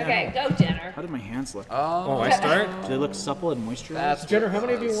 Okay, go, Jenner. How did my hands look? Oh, I start? Do they look supple and moisturized? That's Jenner, what how it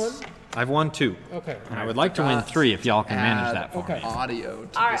many have you was. won? I've won 2. Okay. And I would like to win 3 if y'all can manage that for Okay. me. Audio.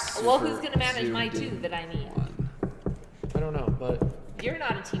 To All the right. Well, super who's gonna manage my zoomed 2 in that I need? one. I don't know, but You're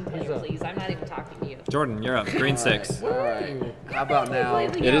not a team player, up? please. I'm not even talking to you. Jordan, you're up. Green 6. All right. How about now? Play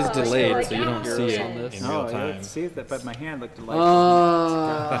the It is yellow. delayed, Like, so you don't yeah. see on it this. in Oh, real yeah, time. let's see that, but my hand looked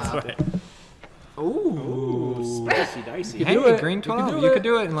delightful. That's right. Ooh, spicy dicey. Hey, do it. green You can 12. do You it. could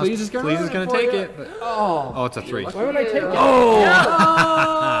do it unless Please is gonna Please run is it going to for take you. it. But, Oh. oh, it's a 3. why would I take it?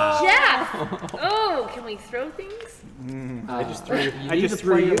 Jeff! Oh, can we throw things? I just threw, you I need just to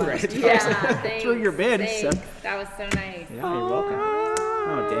threw play you the right. last Yeah, thanks. Through your bid, Thanks. so- That was so nice. Yeah, you're welcome.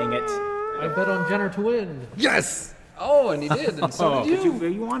 Oh, dang it. I bet on Jenner to win. Yes! Oh, and he did, and so did you.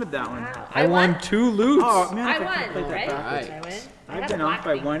 You wanted that one. Wow. I won 2 loots. Oh, man, I if I could won, play that right? backwards. Did I win? I I've had been a off black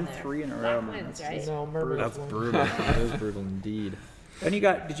by thing 1, there. 3 in a Black row, man. wins, That's- right? No, Mermaids That's won. brutal. That is brutal indeed. And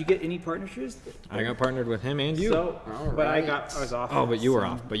did you get any partnerships? I got partnered with him and you. So, but I Alright. was off. Oh, but you were so-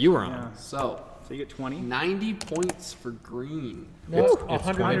 off. But you were Yeah. on. So, So you get 20? 90 points for green. No, It's 20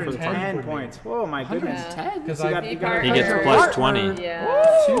 for the 110 10 for me. points. Oh my goodness. 110? Because So you I got- Be you got- part- He gets Partner. plus 20. Yeah.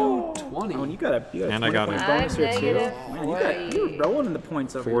 220. Oh, and you got a And I 20 got point a- bonus here too. negative Man, you were rolling in the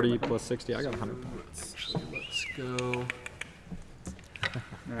points over 40 here. plus 60. I got 100 points. Actually, let's go.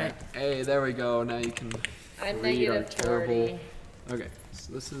 Alright. Hey, there we go. Now you can I'm read our negative terrible. 40. Okay,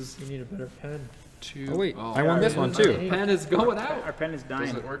 so this is You need a better pen. 2. Oh, wait. I won this one The too. pen is going out. Our pen is Does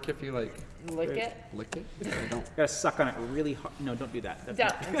dying. it work if you like Lick it. lick it? I don't. Gotta suck on it really hard. No, don't do that. That's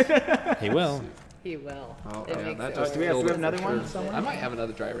Don't. He will. He will. Oh, It yeah, makes that it just do we have killed it another for one sure. somewhere? I might have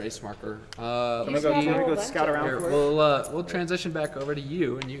another dry erase marker. Let me You go, got a let me whole go scout bunch of around Here, for it. we'll transition back over to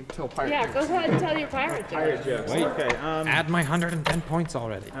you, and you tell pirate. Yeah, go jokes. ahead and tell your pirate Pirate joke. jokes. Wait. Okay. Add my 110 points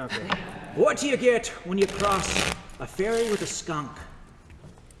already. Okay. What do you get when you cross a fairy with a skunk?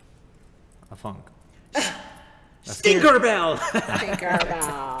 A funk. Tinkerbell!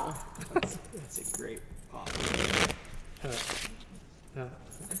 Tinkerbell. That's a great pop.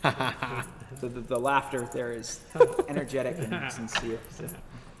 So the laughter there is energetic and sincere. So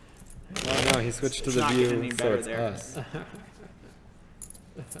Oh no, he switched to It's the not getting view, any so better it's there. us.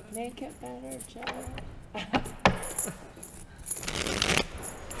 Make it better, Joe.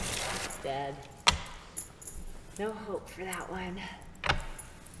 Dead. No hope for that one.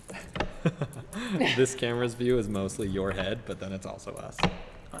 This camera's view is mostly your head, but then it's also us.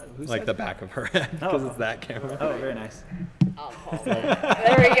 who Like said the back of her head, because it's that camera. Oh, very nice. I'll pause it.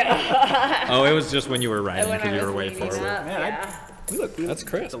 There we go. Oh, it was just when you were riding, When because I you was were way leaning forward. up, Man, yeah. We look That's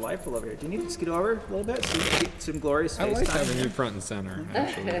crisp. delightful over here. Do you need to scoot over a little bit so you can get some glorious I face like time? having you front and center,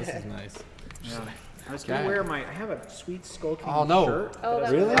 actually. This is nice. Yeah. I was gonna wear I have a sweet Skull King Oh, no. shirt. Oh,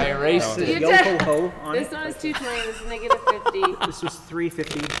 that Really? I erased You it. Yo did. ho ho on This it. one is 220, this is negative 50. This was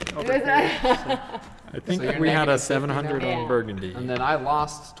 350 over Was here. that- I think you're we had a negative 50 700 now? on Yeah. Burgundy. And then I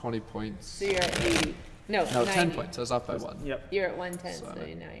lost 20 points. So you're at 80. No, No, 10 90. points. I was off by 1. Yep. You're at 110, So so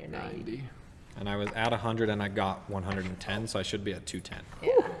I'm now at you're 90. 90. And I was at 100 and I got 110, so I should be at 210.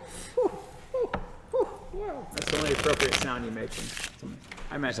 Yeah. That's the only appropriate sound you make.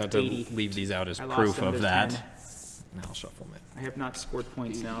 I'm at Just have to 80. leave these out as I lost proof another of that. 10. Now I'll shuffle them. I have not scored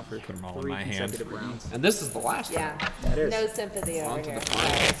points now for Put 'em all in 3 my hand. consecutive rounds. And this is the last Yeah. one. That is. No sympathy over On to here. the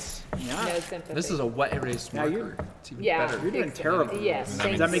finals. Yeah. No sympathy. This is a wet erase Yeah, you're- marker. It's even Yeah. better. You're doing terrible. Yes. Does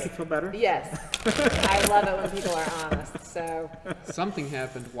thank that make you. you feel better? Yes. I love it when people are honest. So Something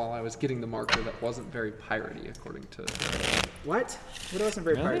happened while I was getting the marker that wasn't very piratey, according to. What? What wasn't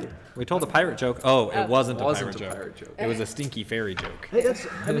very Really? piratey? We told a pirate joke. Oh, it wasn't a Wasn't pirate a joke. pirate joke. It was a stinky fairy joke. Hey, that's,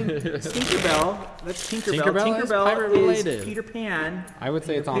 I mean, Tinkerbell, that's Tinkerbell. Tinkerbell is pirate is related. Peter Pan. I would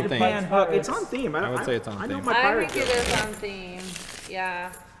say it's on Peter theme. Pan hook. It's on theme. I would say it's on I know theme. my I pirate think it jokes. is on theme.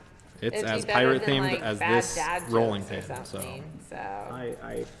 Yeah. It's It'd be as better pirate than, themed like, as bad this dad rolling jokes or pin. So something,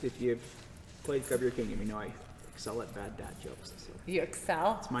 So. If you've played Cover Your Kingdom, you know I excel at bad dad jokes. So You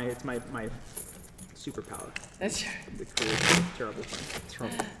excel. it's my superpower. That's your. The cool, terrible fun.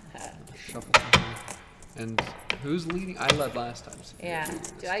 Trouble. Shuffle. And who's leading? I led last time. So Yeah.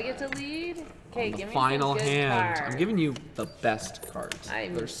 Do I get to lead? Okay, on give the me final some good hand. cards. I'm giving you the best cards.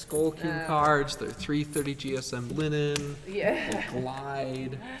 They're Skull King cards. They're 330 GSM linen. Yeah. They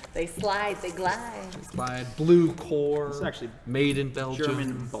glide. They slide. They glide. Glide. Blue core. This is actually made in Belgium.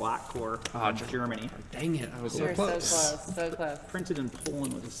 German black core from Germany. Dang it! I was so You're close. so close. So close. Printed in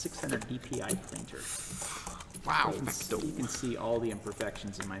Poland with a 600 DPI printer. Wow. You can see all the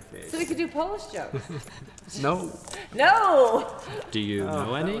imperfections in my face. So we could do Polish jokes. No. No. do you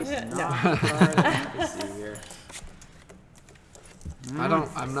know any? Let's see here.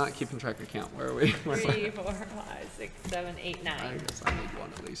 I'm not keeping track of count. Where are we? 3, 4, 5, 6, 7, 8, I 9. guess I need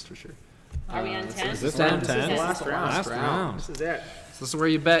one at least for sure. Are we on 10? Is this on This is 10? the last round. Last round. This is it. So this is where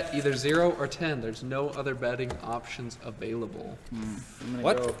you bet either 0 or 10. There's no other betting options available. I'm gonna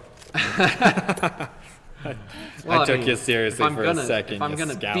What? go. Well, I took mean, you seriously if I'm for gonna, a second, If I'm you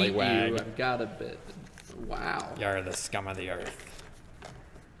gonna beat scallywag. you, I've got to bet. Wow. You're the scum of the earth.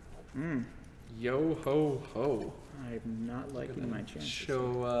 Yo ho ho. I'm not liking my chances.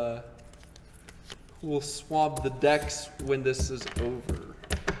 Show. We'll swab the decks when this is over.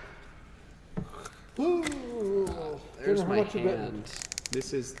 There's my hand.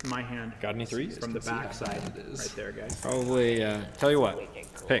 This is my hand Got any threes? from the back side. it is. Right there, guys. Probably, tell you what,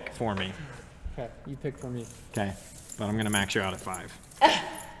 pick for me. Okay, you pick for me. Okay, but I'm gonna max you out at 5.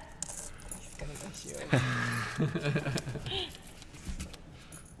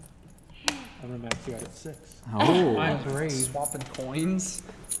 I'm gonna max you out at 6. Oh, I'm brave. Swapping coins.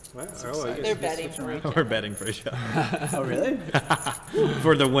 Oh, I They're guess betting for each we're betting for each other. Oh, really?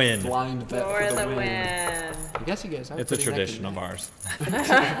 For the win. Blind bet For the win. I guess you guys are. It's a pretty neck tradition and of neck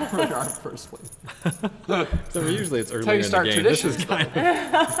ours. for our first win. So usually it's how earlier you in the start game. This is traditions. kind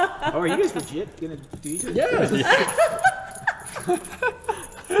of Oh, are you guys legit gonna do each other?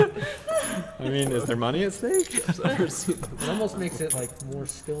 I mean, is there money at stake? It almost makes it like more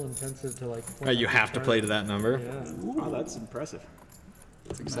skill intensive to like. You have to play to that number. Yeah. Oh, that's impressive.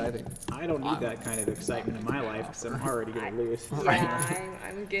 It's exciting. I don't need that kind of excitement in my life because I'm already gonna lose. Yeah,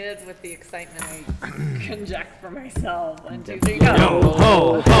 I'm good with the excitement I conject for myself. 1, 2, 3, go.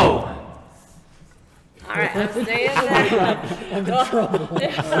 Ho, ho! All right, let's stay in there.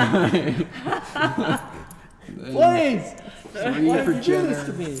 Please! 3 Why for did you do this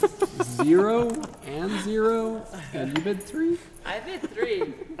to Jenner. me? 0 and 0, and you bid 3. I bid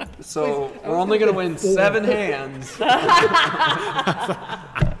 3. So we're only gonna win 7 hands.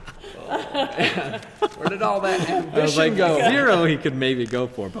 Where did all that I was ambition like, go? 0 he could maybe go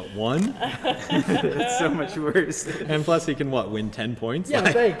for, but 1? It's so much worse. And plus he can, what, win 10 points? Yeah,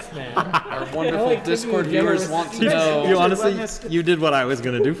 thanks, man. Our wonderful like giving Discord you viewers generous want to feedback. know. You honestly, you did what I was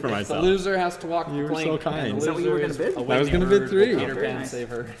going to do for The myself. loser has to walk You the were so plank. kind. and Is the that what you were loser gonna is bid? a I was gonna winning bid bird. 3. Peter Very Pan nice. save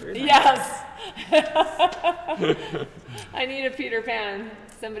her. Yes. I need a Peter Pan.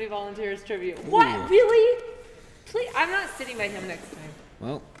 Somebody volunteers tribute. What? Really? Please. I'm not sitting by him next time.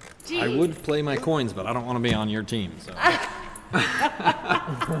 Well, Gee. I would play my coins, but I don't want to be on your team. So.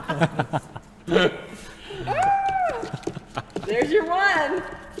 There's your 1.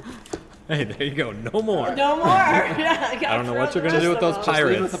 Hey, there you go. No more. No more. Yeah, I don't know what you're going to do with those Lead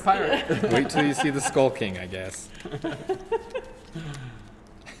pirates. with a pirate. Wait till you see the Skull King, I guess.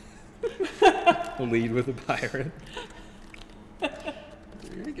 Lead with a pirate.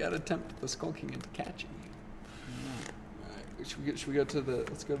 You gotta tempt the Skull King into catching you. Alright, should we go to the,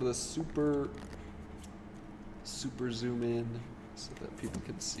 let's go to the super zoom in so that people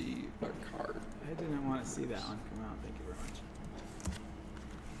can see our card. I didn't want to see that one come out. Thank you very much.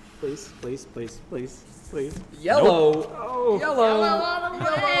 Please, please, please, please, please. Yellow! Oh, Yellow! all the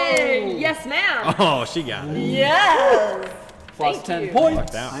way. Yes, ma'am. Oh, she got it. Yes. Plus Thank 10 you. points!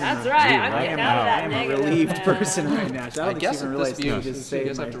 Fucked out. That's right. I'm I getting am, out of that I am a negative, relieved man. person right now. So I I don't guess even at realize this you view, just you saved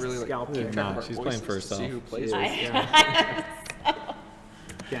guys have my to really like scalp keep here. track of No, our she's playing voices for to see herself. who plays She with. is, yeah.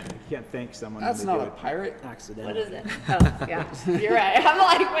 You can't thank someone. That's when not they a do it pirate. accidentally. What is it? Oh, yeah. You're right. I'm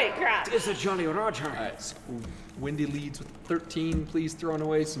like, wait, crap. It's a Jolly Roger. Alright, so Wendy leads with 13. Please throwing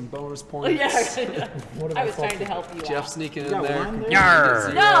away some bonus Oh, points. yeah. What I was trying to help you Jeff out. sneaking in got there. one there?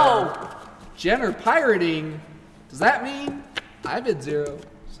 Yarr. No. Jenner pirating. Does that mean I bid 0?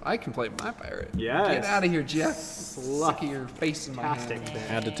 So I can play my pirate. Yes. Get out of here, Jeff. Suck your face in my Fantastic. hand.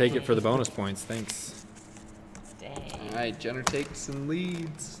 Had to take it for the bonus points. Thanks. Dang. Alright, Jenner takes and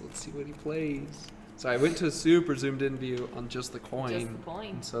leads. Let's see what he plays. So I went to a super zoomed in view on just the coin. Just the coin.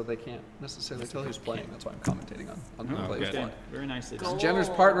 And so they can't necessarily tell who's playing. That's why I'm commentating on who plays okay. what. Very nicely Go. done. Jenner's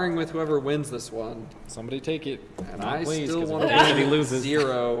partnering with whoever wins this one. Somebody take it. And Not I please, still 'cause want if to anybody be loses.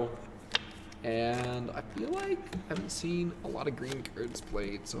 0. And I feel like I haven't seen a lot of green cards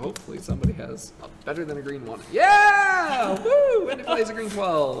played, so hopefully somebody has a better than a green one. Yeah! Woo! Wendy plays a green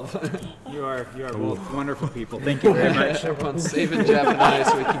 12. You are both wonderful people. Thank you very much. Everyone's saving Jeff and I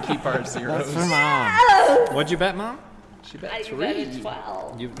so we can keep our zeros. For Mom. What'd you bet, Mom? She I bet 3. betted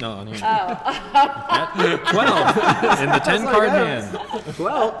 12. You no, no. Oh. Bet 12 in the 10-card hand.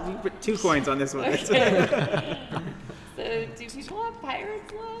 Well, you put 2 coins on this one. So do people have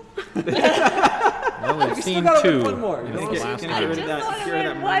pirates left? Well, we've We still seen gotta win 2. one more. in You the know, last can I get rid card. of just that- want get to rid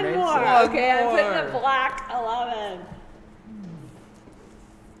of win that one Mermaids. more. One Okay, I'm putting more. the black 11.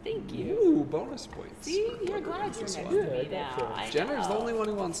 Thank you. Ooh, bonus points. See, you're glad you're next to me now. I Jenner's the know. only one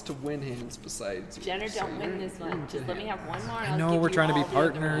who wants to win hands besides you. Jenner, so don't win you're this one. into Just let me hand. have one more. And I I'll know, give we're you trying to be all the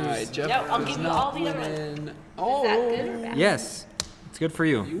other partners. ones. Alright, Jeff No, I'll does give you not all the other ones. win. Is Oh, that good or bad? Yes, it's good for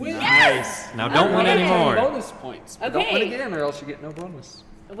you. you win. Yes! Now don't win Okay. anymore. Bonus points. But Don't win Okay. again, or else you get no bonus.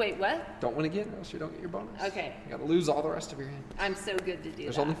 Wait, what? Don't win again, or else you don't get your bonus. Okay. You gotta lose all the rest of your hand. I'm so good to do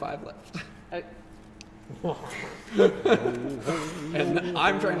There's that. only 5 left. Okay. And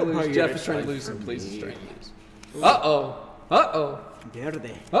I'm trying to lose. Oh, Jeff you're is trying to excited lose, for and Please is me. trying to lose. Uh-oh. Uh-oh.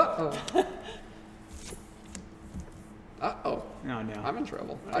 Verde. Uh-oh. Uh-oh. Oh no. I'm in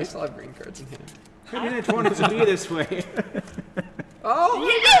trouble. I still have green cards in hand. I didn't want it to be this way. Oh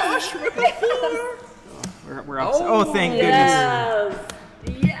my gosh! We're up. Oh, thank goodness. Yes.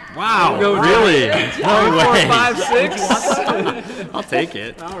 Yes. Wow, Go, really? No 4, way. 5, 6. I'll take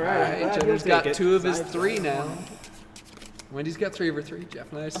it. All All right. right, Jenner's got 2 of his 3 now. Wendy's got 3 of her 3.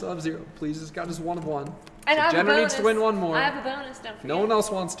 Jeff and I still have 0. Please has got his 1 of 1. And I have a Jenner bonus. needs to win 1 more. I have a bonus, don't forget. No one else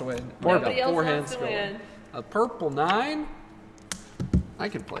wants to win. We've Nobody got else 4 wants hands to going. win. A purple 9. I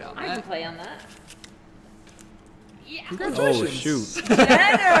can play on I can that. play on that. Yeah. Congratulations. Oh, shoot.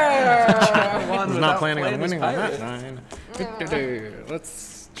 Jenner! One He's without not planning on playing as winning on that pirate. 9.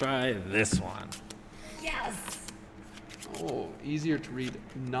 Let's try this one. Yes. Oh, easier to read,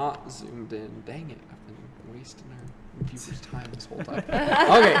 not zoomed in. Dang it, I've been wasting our viewer's time this whole time.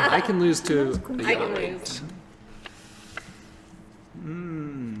 Okay, I can lose 2. I can lose.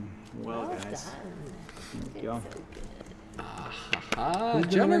 Well, guys. There we go. Ah,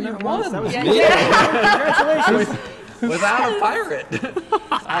 Jenner, you won! That was Yeah. me. Yeah. Congratulations. Without a pirate.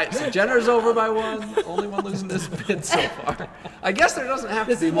 Alright, so Jenner's over by 1. Only one losing this bid so far. I guess there doesn't have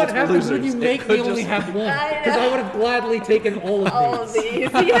to This be is what multiple happens losers. when you It make could me only just- have one. I Because I know. would have gladly taken all All of of these.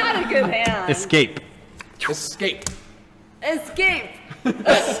 these. He had a good hand. Escape. Escape. Escape.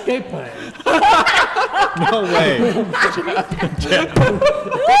 Escape plan. No way.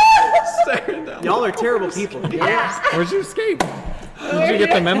 Staring down. Y'all are terrible people. Where's your escape? Did you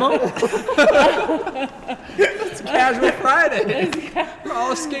get the memo? Casual Friday. We're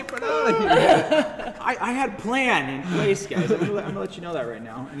all escaping out of here. I had a plan in place, guys. I'm gonna let you know that right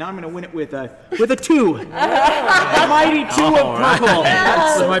now. And now I'm gonna win it with a 2. The mighty 2 of purple.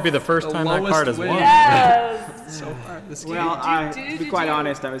 This might be the first The time that lowest card has win. won. Yes. So far, this game. Well, to be quite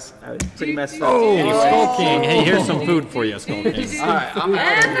honest, I was pretty messed up. Oh, anyway. Skull King. Hey, here's some food for you, Skull King. Alright, I'm out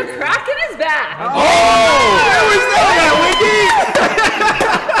And of the here. Kraken is back.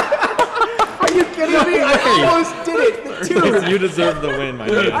 Are you kidding me? I almost did it. The 2. You deserve the win, my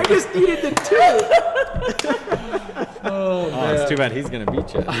man. I just needed the 2. Oh, it's too bad he's gonna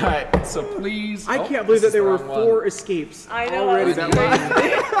beat you. Alright, so please. I oh, can't believe this that is there the were wrong 4 one. escapes I know. already. That That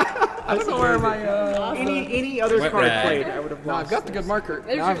was I don't know where my. any other Wet card rag. played, I would have No, lost. I've got the good marker.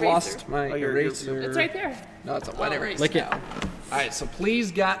 There's Now your I've lost my your eraser. It's right there. No, it's a wet eraser. Lick it. now. Alright, so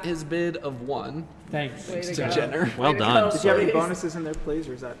please got his bid of 1 Thanks. Way to to go. Jenner. Well Way to done. go. Did you have any bonuses in there, please,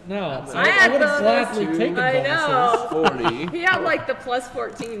 or is that? No, I had would have bonus. gladly taken I bonuses. know. 40. He had like the plus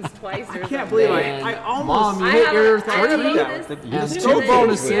 14s twice or I can't something. believe And I almost. Mom, you I hit have your a- I have a 3. bonus. And Bonus. 2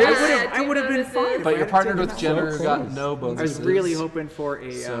 bonuses. Yeah, I would have been two fine. bonuses. But you're partnered with So Jenner, close. got no I bonuses. was really hoping for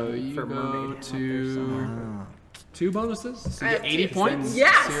a So you for go mermaid out there somewhere. to 2 bonuses. So you I get have 80 two. points.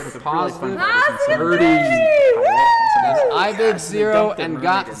 Yes. So you're It's at a really fun positive bonus. 30. And I did 0 dumped the and mermaid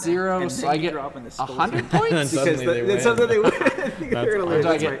got in there. 0, And so then I you get drop in the skull 100 And points. Because suddenly they that's win. something they win. They're gonna Or lose. do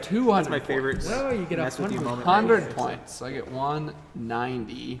I That's my- get 200? That's my favorite. No, you get mess with you 100. moment. 100 points. So I get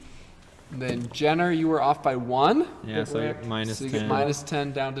 190. Then Jenner, you were off by 1. Yeah, so you're minus So you 10. get minus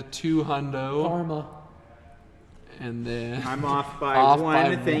 10 down to 2 hundo. Karma. And then I'm off by Off one.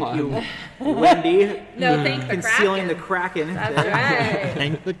 by Thank one. you, Wendy. No, thank the Concealing the Kraken. Kraken. That's right.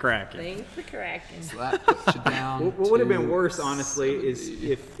 Thank the Kraken. Thank the Kraken. so that puts you down. What would have been to worse, honestly, is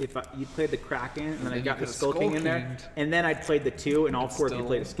 70. if you played the Kraken and then I then got you the could've Skull King in there, Skull-Kinged. and then I'd played the 2, and all 4 of you Still-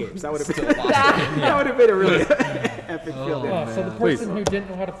 played Escapes. That would have still been lost. that would have been a really epic field. Oh, so the man. person who didn't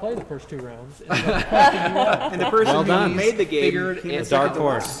know how to play the first 2 rounds ended up costing you up. And the person Well who done. made the game Figured came in it's second dark to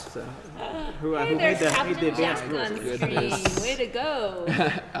horse. last, so, who Hey, made there's the Captain advanced Jack rules. on Goodness. screen. Way to go.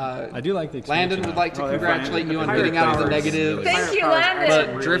 I do like the expansion. Landon would like to Oh, they're congratulate fine. you on Pirate getting out of the powers. negative. Thank you, Pirate powers Landon. actually But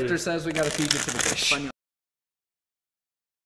really Drifter says we gotta feed you to the fish. fun